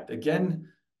delegated act again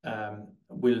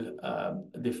will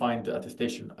define the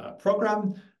attestation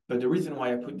program. But the reason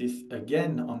why I put this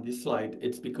again on this slide,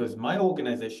 it's because my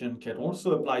organization can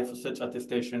also apply for such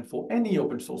attestation for any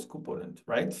open source component,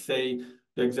 right? Say,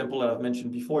 the example that I've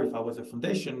mentioned before, if I was a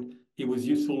foundation, it was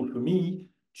useful for me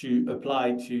to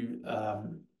apply to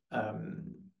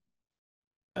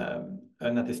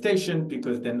an attestation,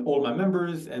 because then all my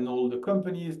members and all the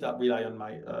companies that rely on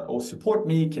my or support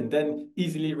me can then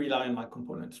easily rely on my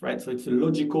components, right? So it's a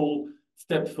logical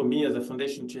step for me as a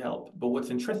foundation to help. But what's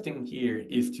interesting here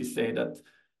is to say that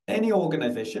any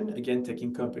organization, again,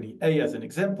 taking company A as an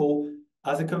example,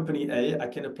 as a company A, I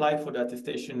can apply for the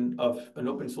attestation of an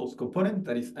open source component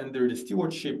that is under the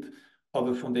stewardship of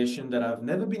a foundation that I've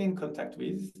never been in contact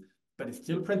with, but is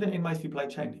still present in my supply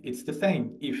chain. It's the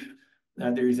same if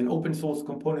there is an open source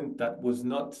component that was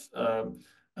not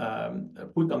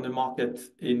put on the market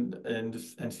and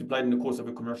supplied in the course of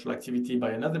a commercial activity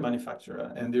by another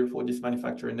manufacturer, and therefore this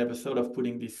manufacturer never thought of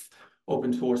putting this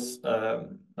open source,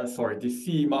 this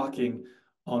CE marking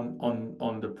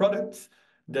on the product,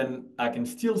 then I can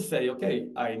still say, okay,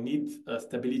 I need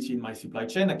stability in my supply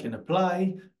chain. I can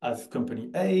apply as company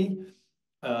A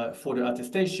for the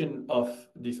attestation of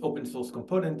this open source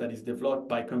component that is developed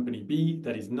by company B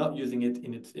that is not using it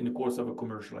in the course of a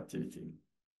commercial activity.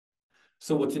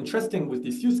 So what's interesting with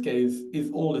this use case is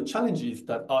all the challenges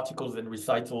that articles and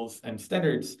recitals and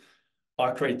standards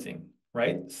are creating,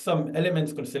 right? Some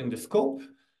elements concerning the scope,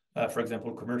 for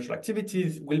example, commercial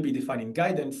activities, will be defining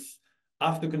guidance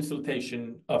after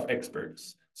consultation of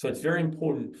experts. So it's very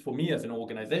important for me as an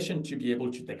organization to be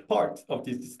able to take part of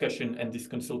this discussion and this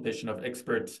consultation of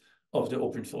experts of the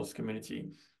open source community.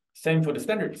 Same for the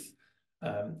standards.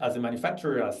 As a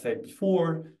manufacturer, as I said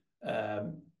before,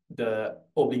 the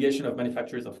obligation of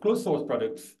manufacturers of closed source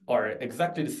products are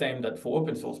exactly the same that for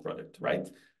open source product, right?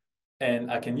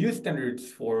 And I can use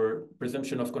standards for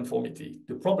presumption of conformity.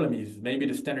 The problem is maybe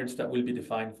the standards that will be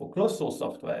defined for closed source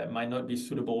software might not be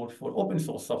suitable for open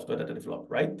source software that I develop,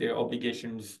 right? There are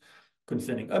obligations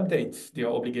concerning updates. There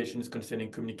are obligations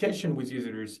concerning communication with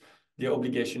users. There are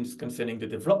obligations concerning the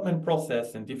development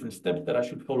process and different steps that I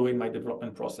should follow in my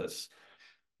development process.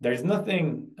 There is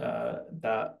nothing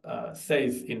that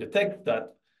says in the text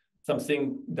that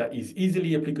something that is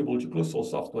easily applicable to closed source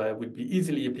software would be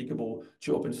easily applicable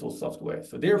to open source software.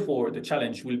 So therefore, the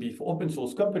challenge will be for open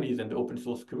source companies and the open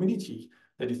source community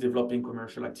that is developing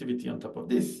commercial activity on top of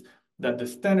this, that the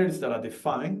standards that are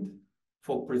defined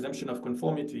for presumption of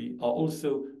conformity are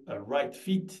also a right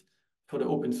fit for the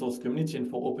open source community and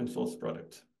for open source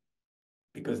product.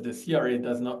 Because the CRA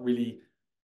does not really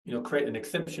create an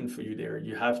exception for you there.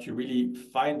 You have to really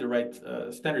find the right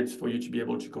standards for you to be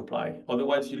able to comply.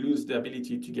 Otherwise, you lose the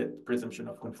ability to get presumption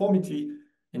of conformity.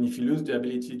 And if you lose the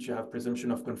ability to have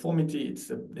presumption of conformity, it's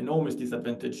an enormous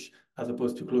disadvantage as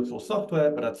opposed to closed source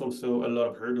software, but that's also a lot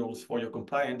of hurdles for your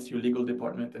compliance, your legal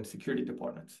department, and security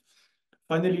departments.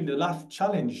 Finally, the last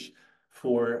challenge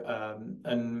for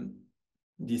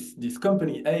this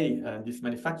company A, this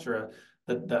manufacturer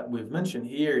that we've mentioned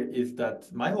here, is that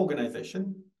my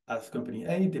organization, as company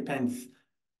A, depends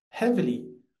heavily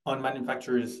on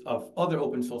manufacturers of other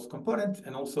open source components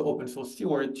and also open source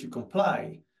steward to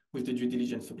comply with the due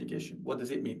diligence obligation. What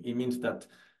does it mean? It means that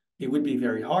it would be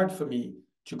very hard for me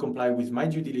to comply with my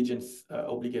due diligence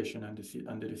obligation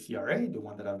under the CRA, the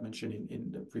one that I've mentioned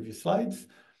in the previous slides,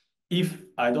 if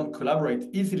I don't collaborate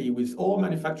easily with all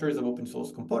manufacturers of open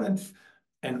source components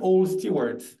and all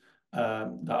stewards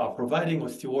that are providing or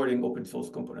stewarding open source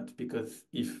components. Because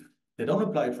if they don't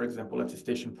apply, for example,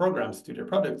 attestation programs to their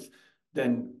products,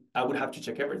 then I would have to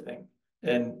check everything.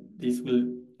 And this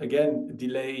will, again,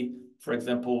 delay, for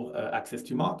example, access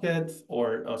to markets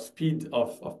or speed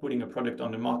of putting a product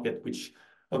on the market, which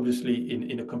obviously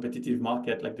in a competitive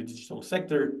market like the digital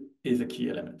sector is a key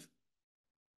element.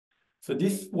 So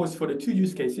this was for the 2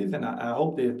 use cases, and I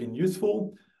hope they have been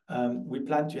useful. We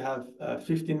plan to have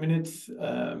 15 minutes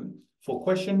for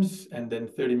questions and then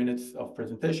 30 minutes of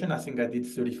presentation. I think I did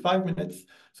 35 minutes.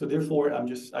 So therefore, I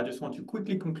just want to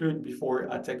quickly conclude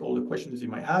before I take all the questions you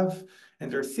might have.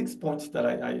 And there are 6 points that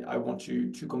I want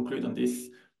to conclude on this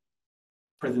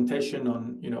presentation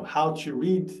on, how to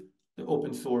read the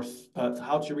open source,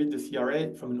 how to read the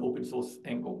CRA from an open source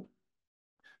angle.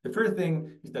 The first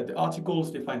thing is that the articles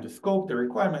define the scope, the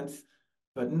requirements,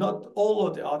 but not all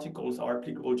of the articles are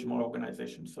applicable to my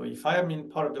organization. So if I am in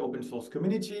part of the open source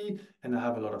community and I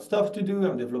have a lot of stuff to do,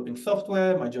 I'm developing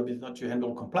software, my job is not to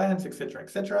handle compliance,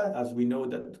 etc., as we know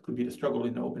that could be the struggle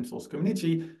in the open source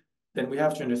community, then we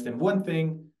have to understand one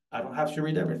thing: I don't have to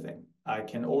read everything. I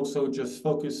can also just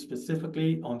focus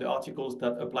specifically on the articles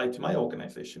that apply to my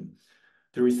organization.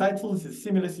 The recitals is a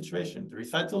similar situation. The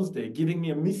recitals, they're giving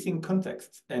me a missing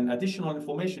context and additional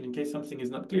information in case something is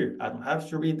not clear. I don't have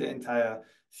to read the entire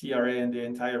CRA and the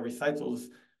entire recitals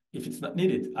if it's not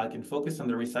needed. I can focus on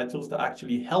the recitals that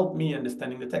actually help me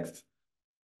understanding the text.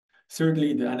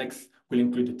 Thirdly, the annex will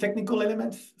include the technical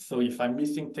elements. So if I'm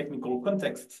missing technical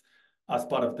context as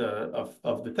part of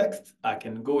the text, I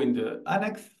can go in the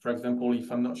annex. For example, if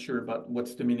I'm not sure about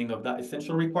what's the meaning of that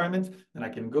essential requirement, then I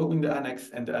can go in the annex,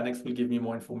 and the annex will give me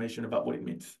more information about what it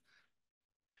means.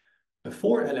 The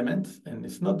fourth element, and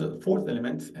it's not the fourth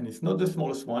element, and it's not the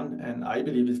smallest one, and I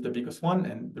believe it's the biggest one,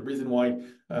 and the reason why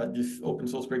this open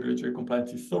source regulatory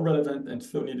compliance is so relevant and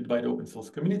so needed by the open source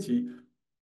community,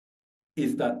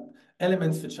 is that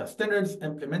elements such as standards,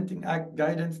 implementing act,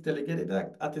 guidance, delegated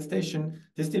act, attestation,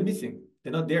 they're still missing.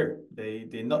 They're not there.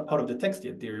 They're not part of the text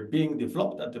yet. They're being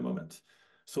developed at the moment.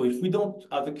 So if we don't,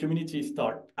 as a community,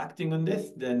 start acting on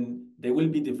this, then they will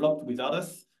be developed without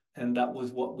us. And that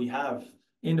was what we have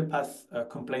in the past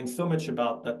complained so much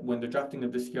about, that when the drafting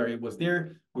of the CRA was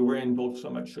there, we were involved so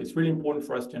much. So it's really important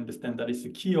for us to understand that it's a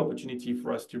key opportunity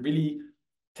for us to really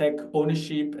take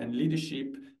ownership and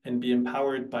leadership and be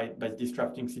empowered by this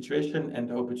drafting situation and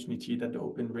the opportunity that the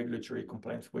Open Regulatory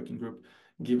Compliance Working Group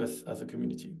give us as a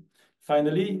community.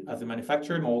 Finally, as a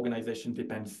manufacturer, my organization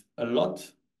depends a lot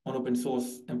on open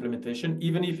source implementation.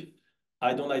 Even if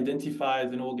I don't identify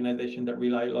as an organization that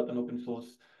rely a lot on open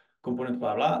source component,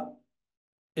 blah, blah,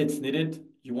 it's needed.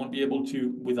 You won't be able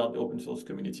to without the open source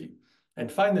community.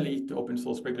 And finally, the open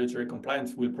source regulatory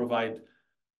compliance will provide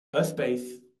a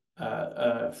space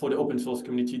for the open source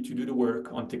community to do the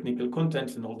work on technical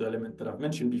contents and all the elements that I've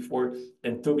mentioned before.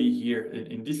 And Toby here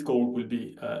in this call will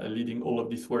be leading all of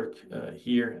this work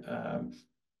here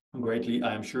greatly,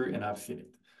 I am sure, and I've seen it.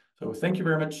 So thank you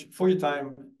very much for your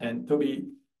time. And Toby,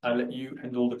 I'll let you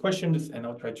handle the questions and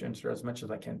I'll try to answer as much as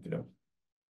I can to them.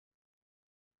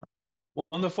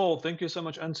 Wonderful. Thank you so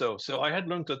much, Enzo. So I had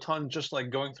learned a ton just like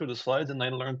going through the slides, and I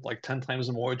learned like 10 times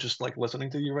more just like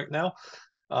listening to you right now.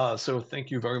 So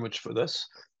thank you very much for this.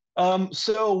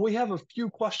 So we have a few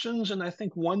questions, and I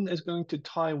think one is going to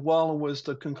tie well with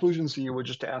the conclusions that you were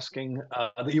just asking,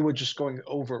 that you were just going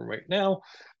over right now.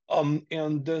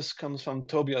 And this comes from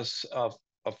Tobias of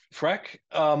Freck.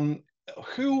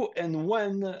 Who and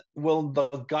when will the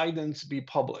guidance be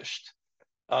published?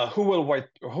 Who will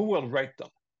write them?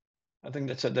 I think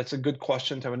that's a good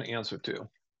question to have an answer to.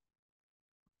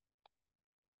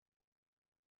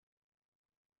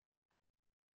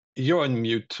 You're on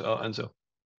mute, Enzo.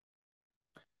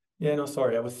 Yeah, no,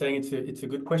 sorry. I was saying it's a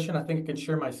good question. I think I can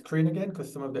share my screen again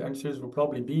because some of the answers will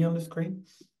probably be on the screen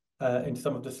in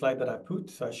some of the slides that I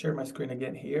put. So I share my screen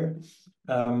again here.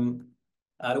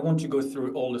 I don't want to go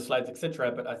through all the slides,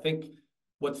 etc. But I think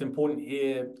what's important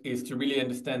here is to really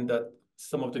understand that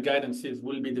some of the guidances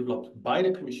will be developed by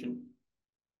the Commission.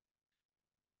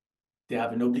 They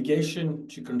have an obligation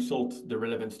to consult the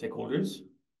relevant stakeholders,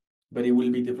 but it will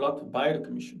be developed by the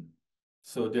Commission.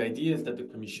 So the idea is that the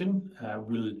Commission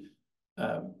will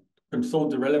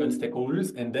consult the relevant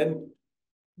stakeholders, and then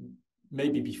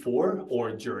maybe before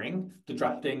or during the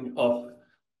drafting of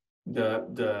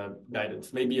the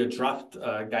guidance, maybe a draft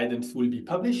guidance will be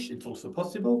published. It's also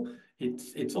possible.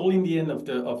 It's all in the end of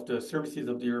the services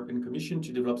of the European Commission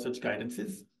to develop such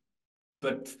guidances.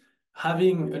 But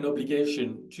having an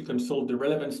obligation to consult the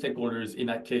relevant stakeholders, in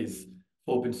that case,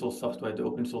 open source software, the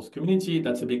open source community,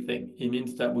 that's a big thing. It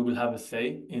means that we will have a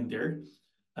say in there.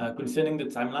 Concerning the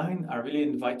timeline, I really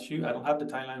invite you. I don't have the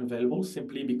timeline available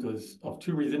simply because of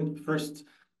two reasons. First,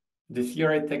 the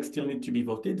CRA text still need to be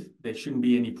voted. There shouldn't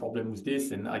be any problem with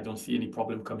this, and I don't see any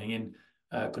problem coming in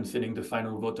concerning the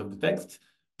final vote of the text.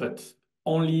 But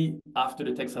only after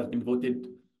the text has been voted,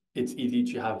 it's easy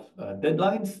to have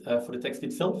deadlines for the text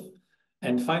itself.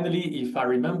 And finally, if I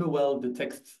remember well, the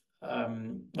text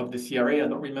of the CRA, I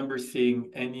don't remember seeing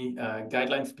any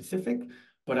guideline specific,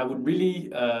 but I would really,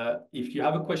 if you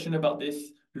have a question about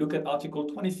this, look at Article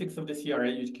 26 of the CRA.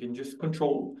 You can just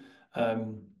control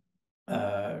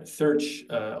search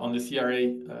on the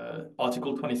CRA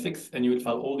Article 26, and you will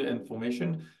find all the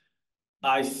information.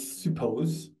 I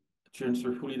suppose, to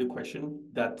answer fully the question,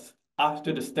 that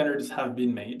after the standards have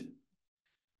been made,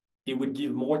 it would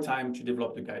give more time to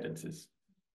develop the guidances.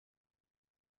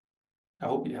 I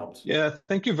hope it helps. Yeah,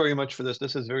 thank you very much for this.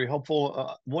 This is very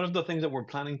helpful. One of the things that we're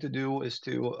planning to do is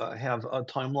to have a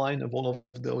timeline of all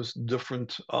of those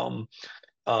different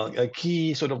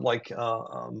key sort of like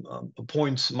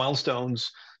points,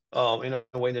 milestones, in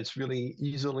a way that's really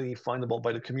easily findable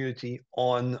by the community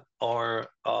on our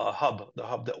hub, the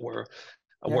hub that we're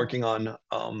working on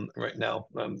right now,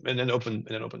 in an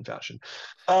open fashion.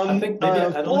 I think maybe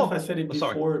I don't know if I said it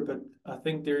Sorry. before, but I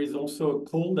think there is also a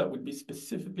call that would be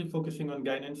specifically focusing on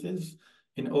guidances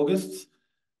in August.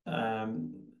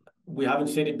 We haven't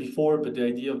said it before, but the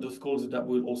idea of those calls is that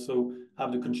we'll also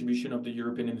have the contribution of the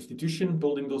European institution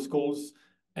building those calls.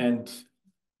 And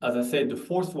as I said, the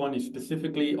fourth one is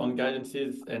specifically on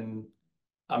guidances, and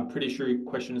I'm pretty sure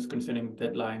questions concerning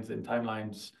deadlines and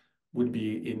timelines would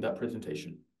be in that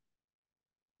presentation.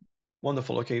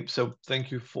 Wonderful. Okay, so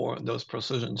thank you for those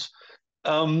precisions.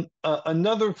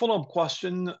 Another follow-up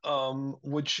question,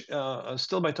 which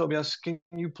still by Tobias, can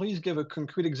you please give a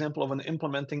concrete example of an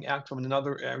implementing act from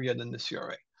another area than the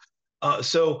CRA?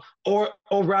 Or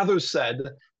rather said,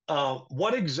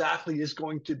 what exactly is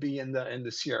going to be in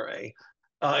the CRA,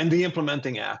 in the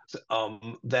implementing act,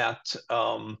 that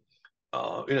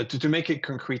to make it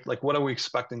concrete, like what are we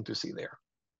expecting to see there?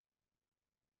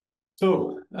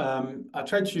 So I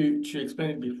tried to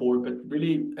explain it before, but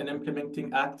really an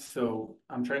implementing act. So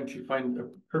I'm trying to find a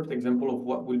perfect example of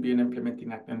what will be an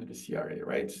implementing act under the CRA,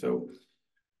 right? So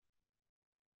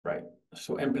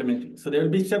implementing. So there will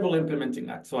be several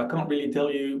implementing acts. So I can't really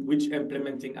tell you which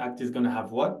implementing act is going to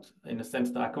have what, in the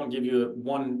sense that I can't give you a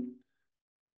one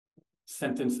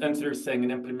sentence answer saying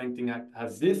an implementing act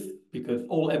has this, because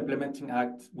all implementing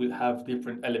acts will have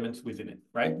different elements within it,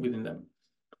 right? Within them.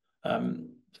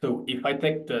 So if I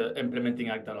take the implementing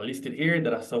act that are listed here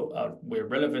that I saw were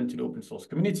relevant to the open source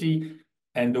community,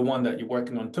 and the one that you're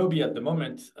working on, Toby, at the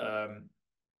moment,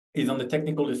 is on the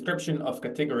technical description of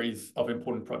categories of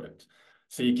important products.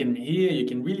 So you can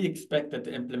really expect that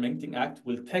the implementing act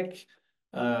will take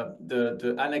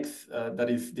the annex that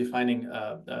is defining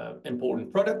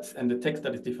important products and the text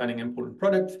that is defining important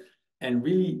products, and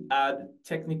really add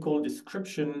technical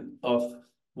description of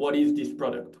what is this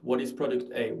product, what is product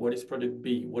A, what is product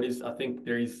B, I think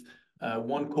there is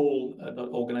one call that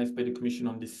organized by the Commission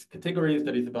on these categories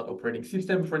that is about operating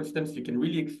system, for instance. You can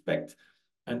really expect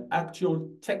an actual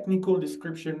technical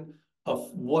description of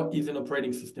what is an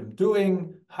operating system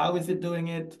doing, how is it doing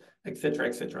it, etc.,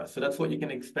 etc. So that's what you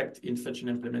can expect in such an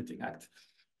implementing act.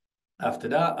 After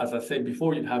that, as I said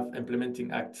before, you'd have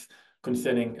implementing acts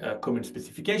concerning common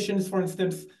specifications, for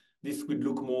instance. This would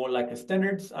look more like a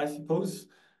standards, I suppose,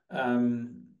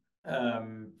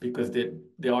 because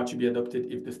they are to be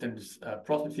adopted if the standards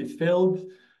process is failed,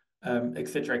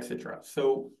 etc., etc.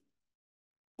 So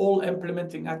all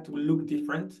implementing acts will look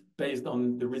different based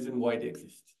on the reason why they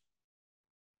exist.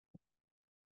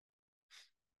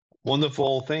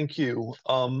 Wonderful, thank you.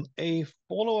 A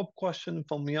follow-up question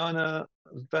from Jana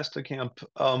Vesterkamp.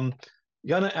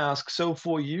 Jana asks, so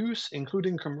for use,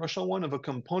 including commercial one of a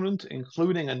component,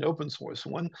 including an open source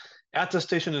one,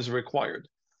 attestation is required.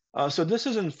 So this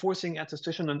is enforcing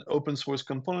attestation on open source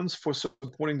components for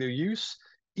supporting their use,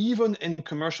 even in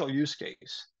commercial use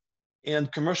case.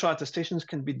 And commercial attestations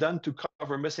can be done to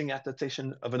cover missing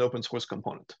attestation of an open source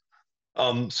component.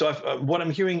 So what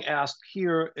I'm hearing asked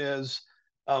here is,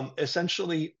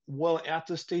 essentially, will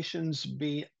attestations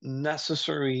be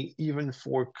necessary even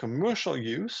for commercial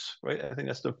use, right? I think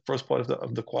that's the first part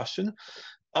of the question.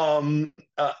 And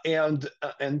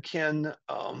can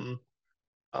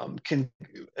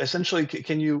essentially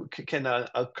can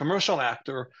a commercial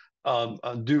actor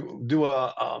do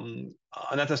an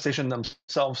attestation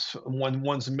themselves when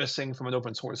one's missing from an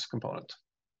open source component?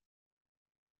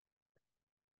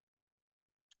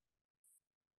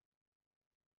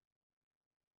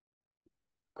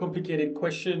 complicated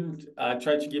question. I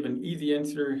try to give an easy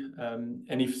answer.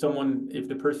 And if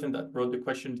the person that wrote the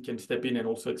question can step in and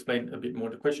also explain a bit more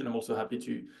the question, I'm also happy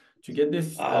to get this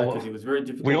because it was very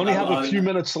difficult. We only have a few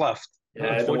minutes left.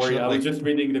 Yeah, don't worry. I was just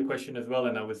reading the question as well,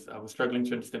 and I was struggling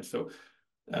to understand. So,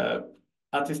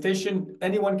 attestation,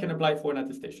 anyone can apply for an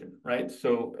attestation, right?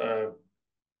 So,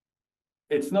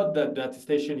 it's not that the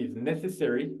attestation is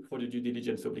necessary for the due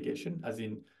diligence obligation, as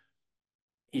in,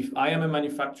 if I am a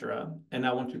manufacturer and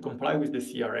I want to comply with the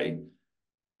CRA,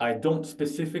 I don't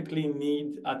specifically need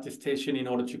attestation in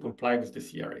order to comply with the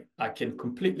CRA. I can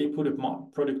completely put a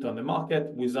product on the market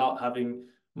without having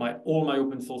all my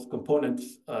open source components,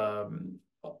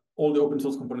 all the open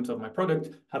source components of my product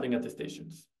having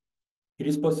attestations. It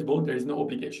is possible. There is no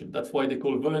obligation. That's why they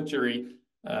call it voluntary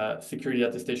security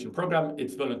attestation program.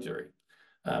 It's voluntary.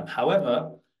 However,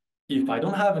 if I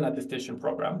don't have an attestation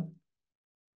program,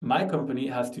 my company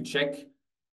has to check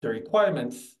the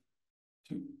requirements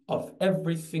of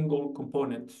every single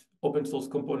component, open source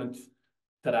component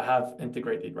that I have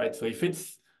integrated, right? So if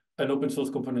it's an open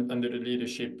source component under the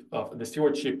leadership of the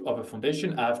stewardship of a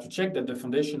foundation, I have to check that the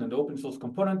foundation and the open source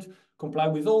component comply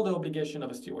with all the obligation of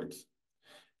a steward.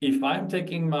 If I'm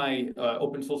taking my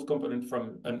open source component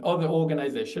from another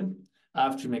organization, I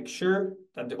have to make sure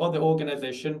that the other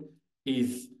organization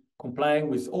is complying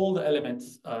with all the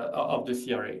elements of the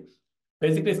CRA.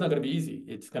 Basically, it's not going to be easy.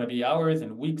 It's going to be hours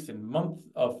and weeks and months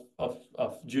of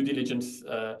due diligence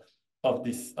of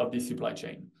this supply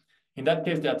chain. In that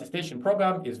case, the attestation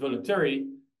program is voluntary,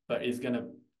 but it's going to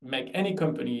make any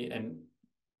company and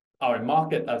our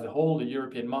market as a whole, the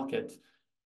European market,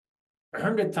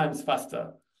 100 times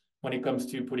faster when it comes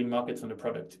to putting markets on the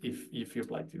product if you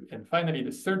apply to. And finally,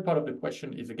 the third part of the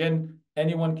question is, again,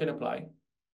 anyone can apply.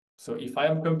 So if I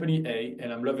am company A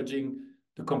and I'm leveraging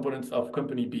the components of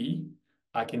company B,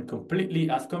 I can completely,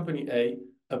 as company A,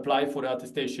 apply for the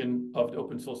attestation of the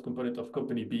open source component of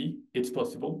company B. It's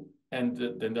possible. And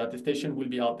then the attestation will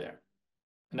be out there.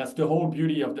 And that's the whole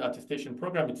beauty of the attestation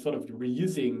program. It's sort of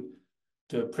reusing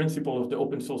the principle of the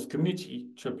open source community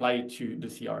to apply it to the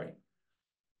CRA.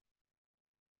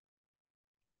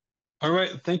 All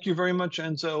right, thank you very much,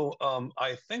 Enzo.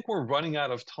 I think we're running out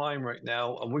of time right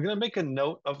now. We're going to make a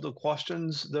note of the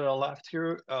questions that are left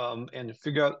here and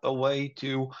figure out a way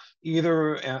to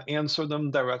either answer them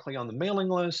directly on the mailing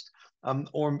list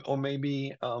or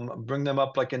maybe bring them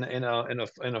up like in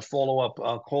a follow-up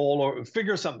call or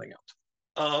figure something out.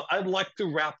 I'd like to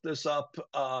wrap this up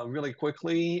really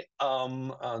quickly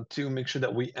to make sure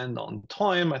that we end on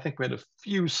time. I think we had a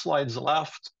few slides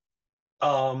left.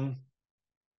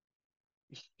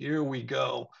 Here we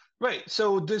go. Right,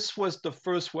 so this was the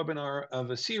first webinar of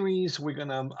a series. We're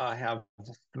gonna have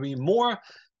 3 more.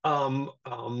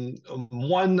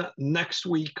 One next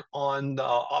week on the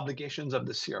obligations of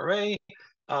the CRA,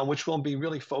 which will be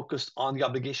really focused on the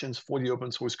obligations for the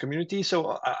open source community.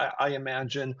 So I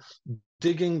imagine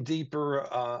digging deeper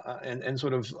and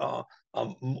sort of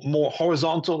more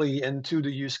horizontally into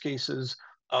the use cases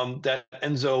that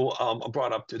Enzo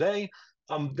brought up today.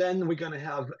 Then we're going to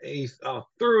have a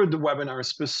third webinar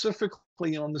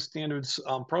specifically on the standards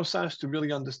process to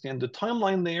really understand the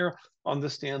timeline there,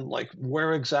 understand like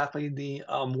where exactly the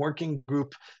working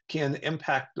group can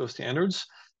impact those standards.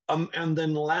 And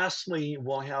then lastly,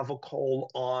 we'll have a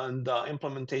call on the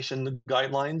implementation, the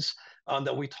guidelines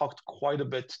that we talked quite a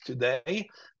bit today.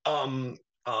 And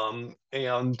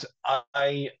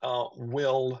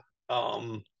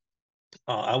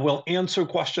I will answer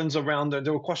questions around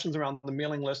there were questions around the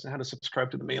mailing list and how to subscribe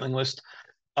to the mailing list.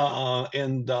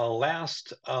 In the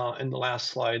last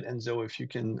slide, Enzo, if you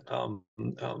can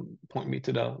point me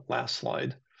to the last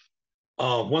slide.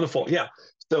 Wonderful, yeah.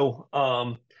 So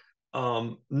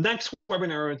next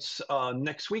webinar, it's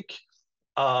next week.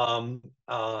 Well,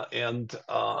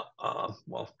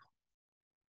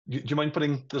 do you mind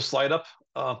putting the slide up,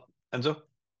 Enzo?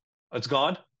 It's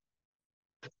gone?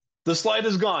 The slide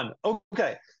is gone.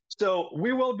 Okay, so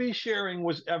we will be sharing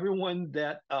with everyone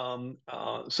that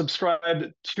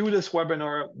subscribed to this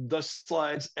webinar the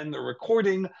slides and the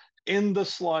recording. In the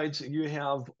slides, you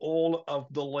have all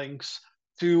of the links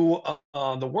to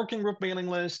the working group mailing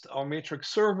list, our Matrix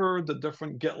server, the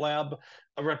different GitLab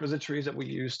repositories that we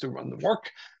use to run the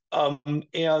work. And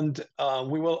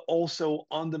we will also,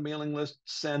 on the mailing list,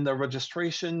 send a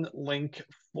registration link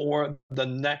for the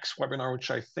next webinar, which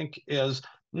I think is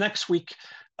next week.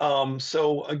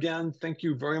 So again, thank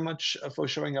you very much for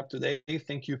showing up today.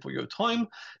 Thank you for your time.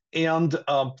 And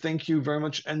thank you very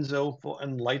much, Enzo, for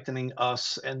enlightening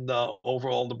us and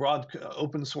overall the broad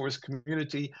open source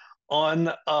community on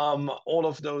all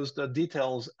of the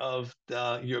details of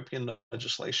the European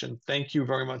legislation. Thank you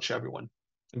very much, everyone.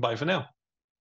 And bye for now.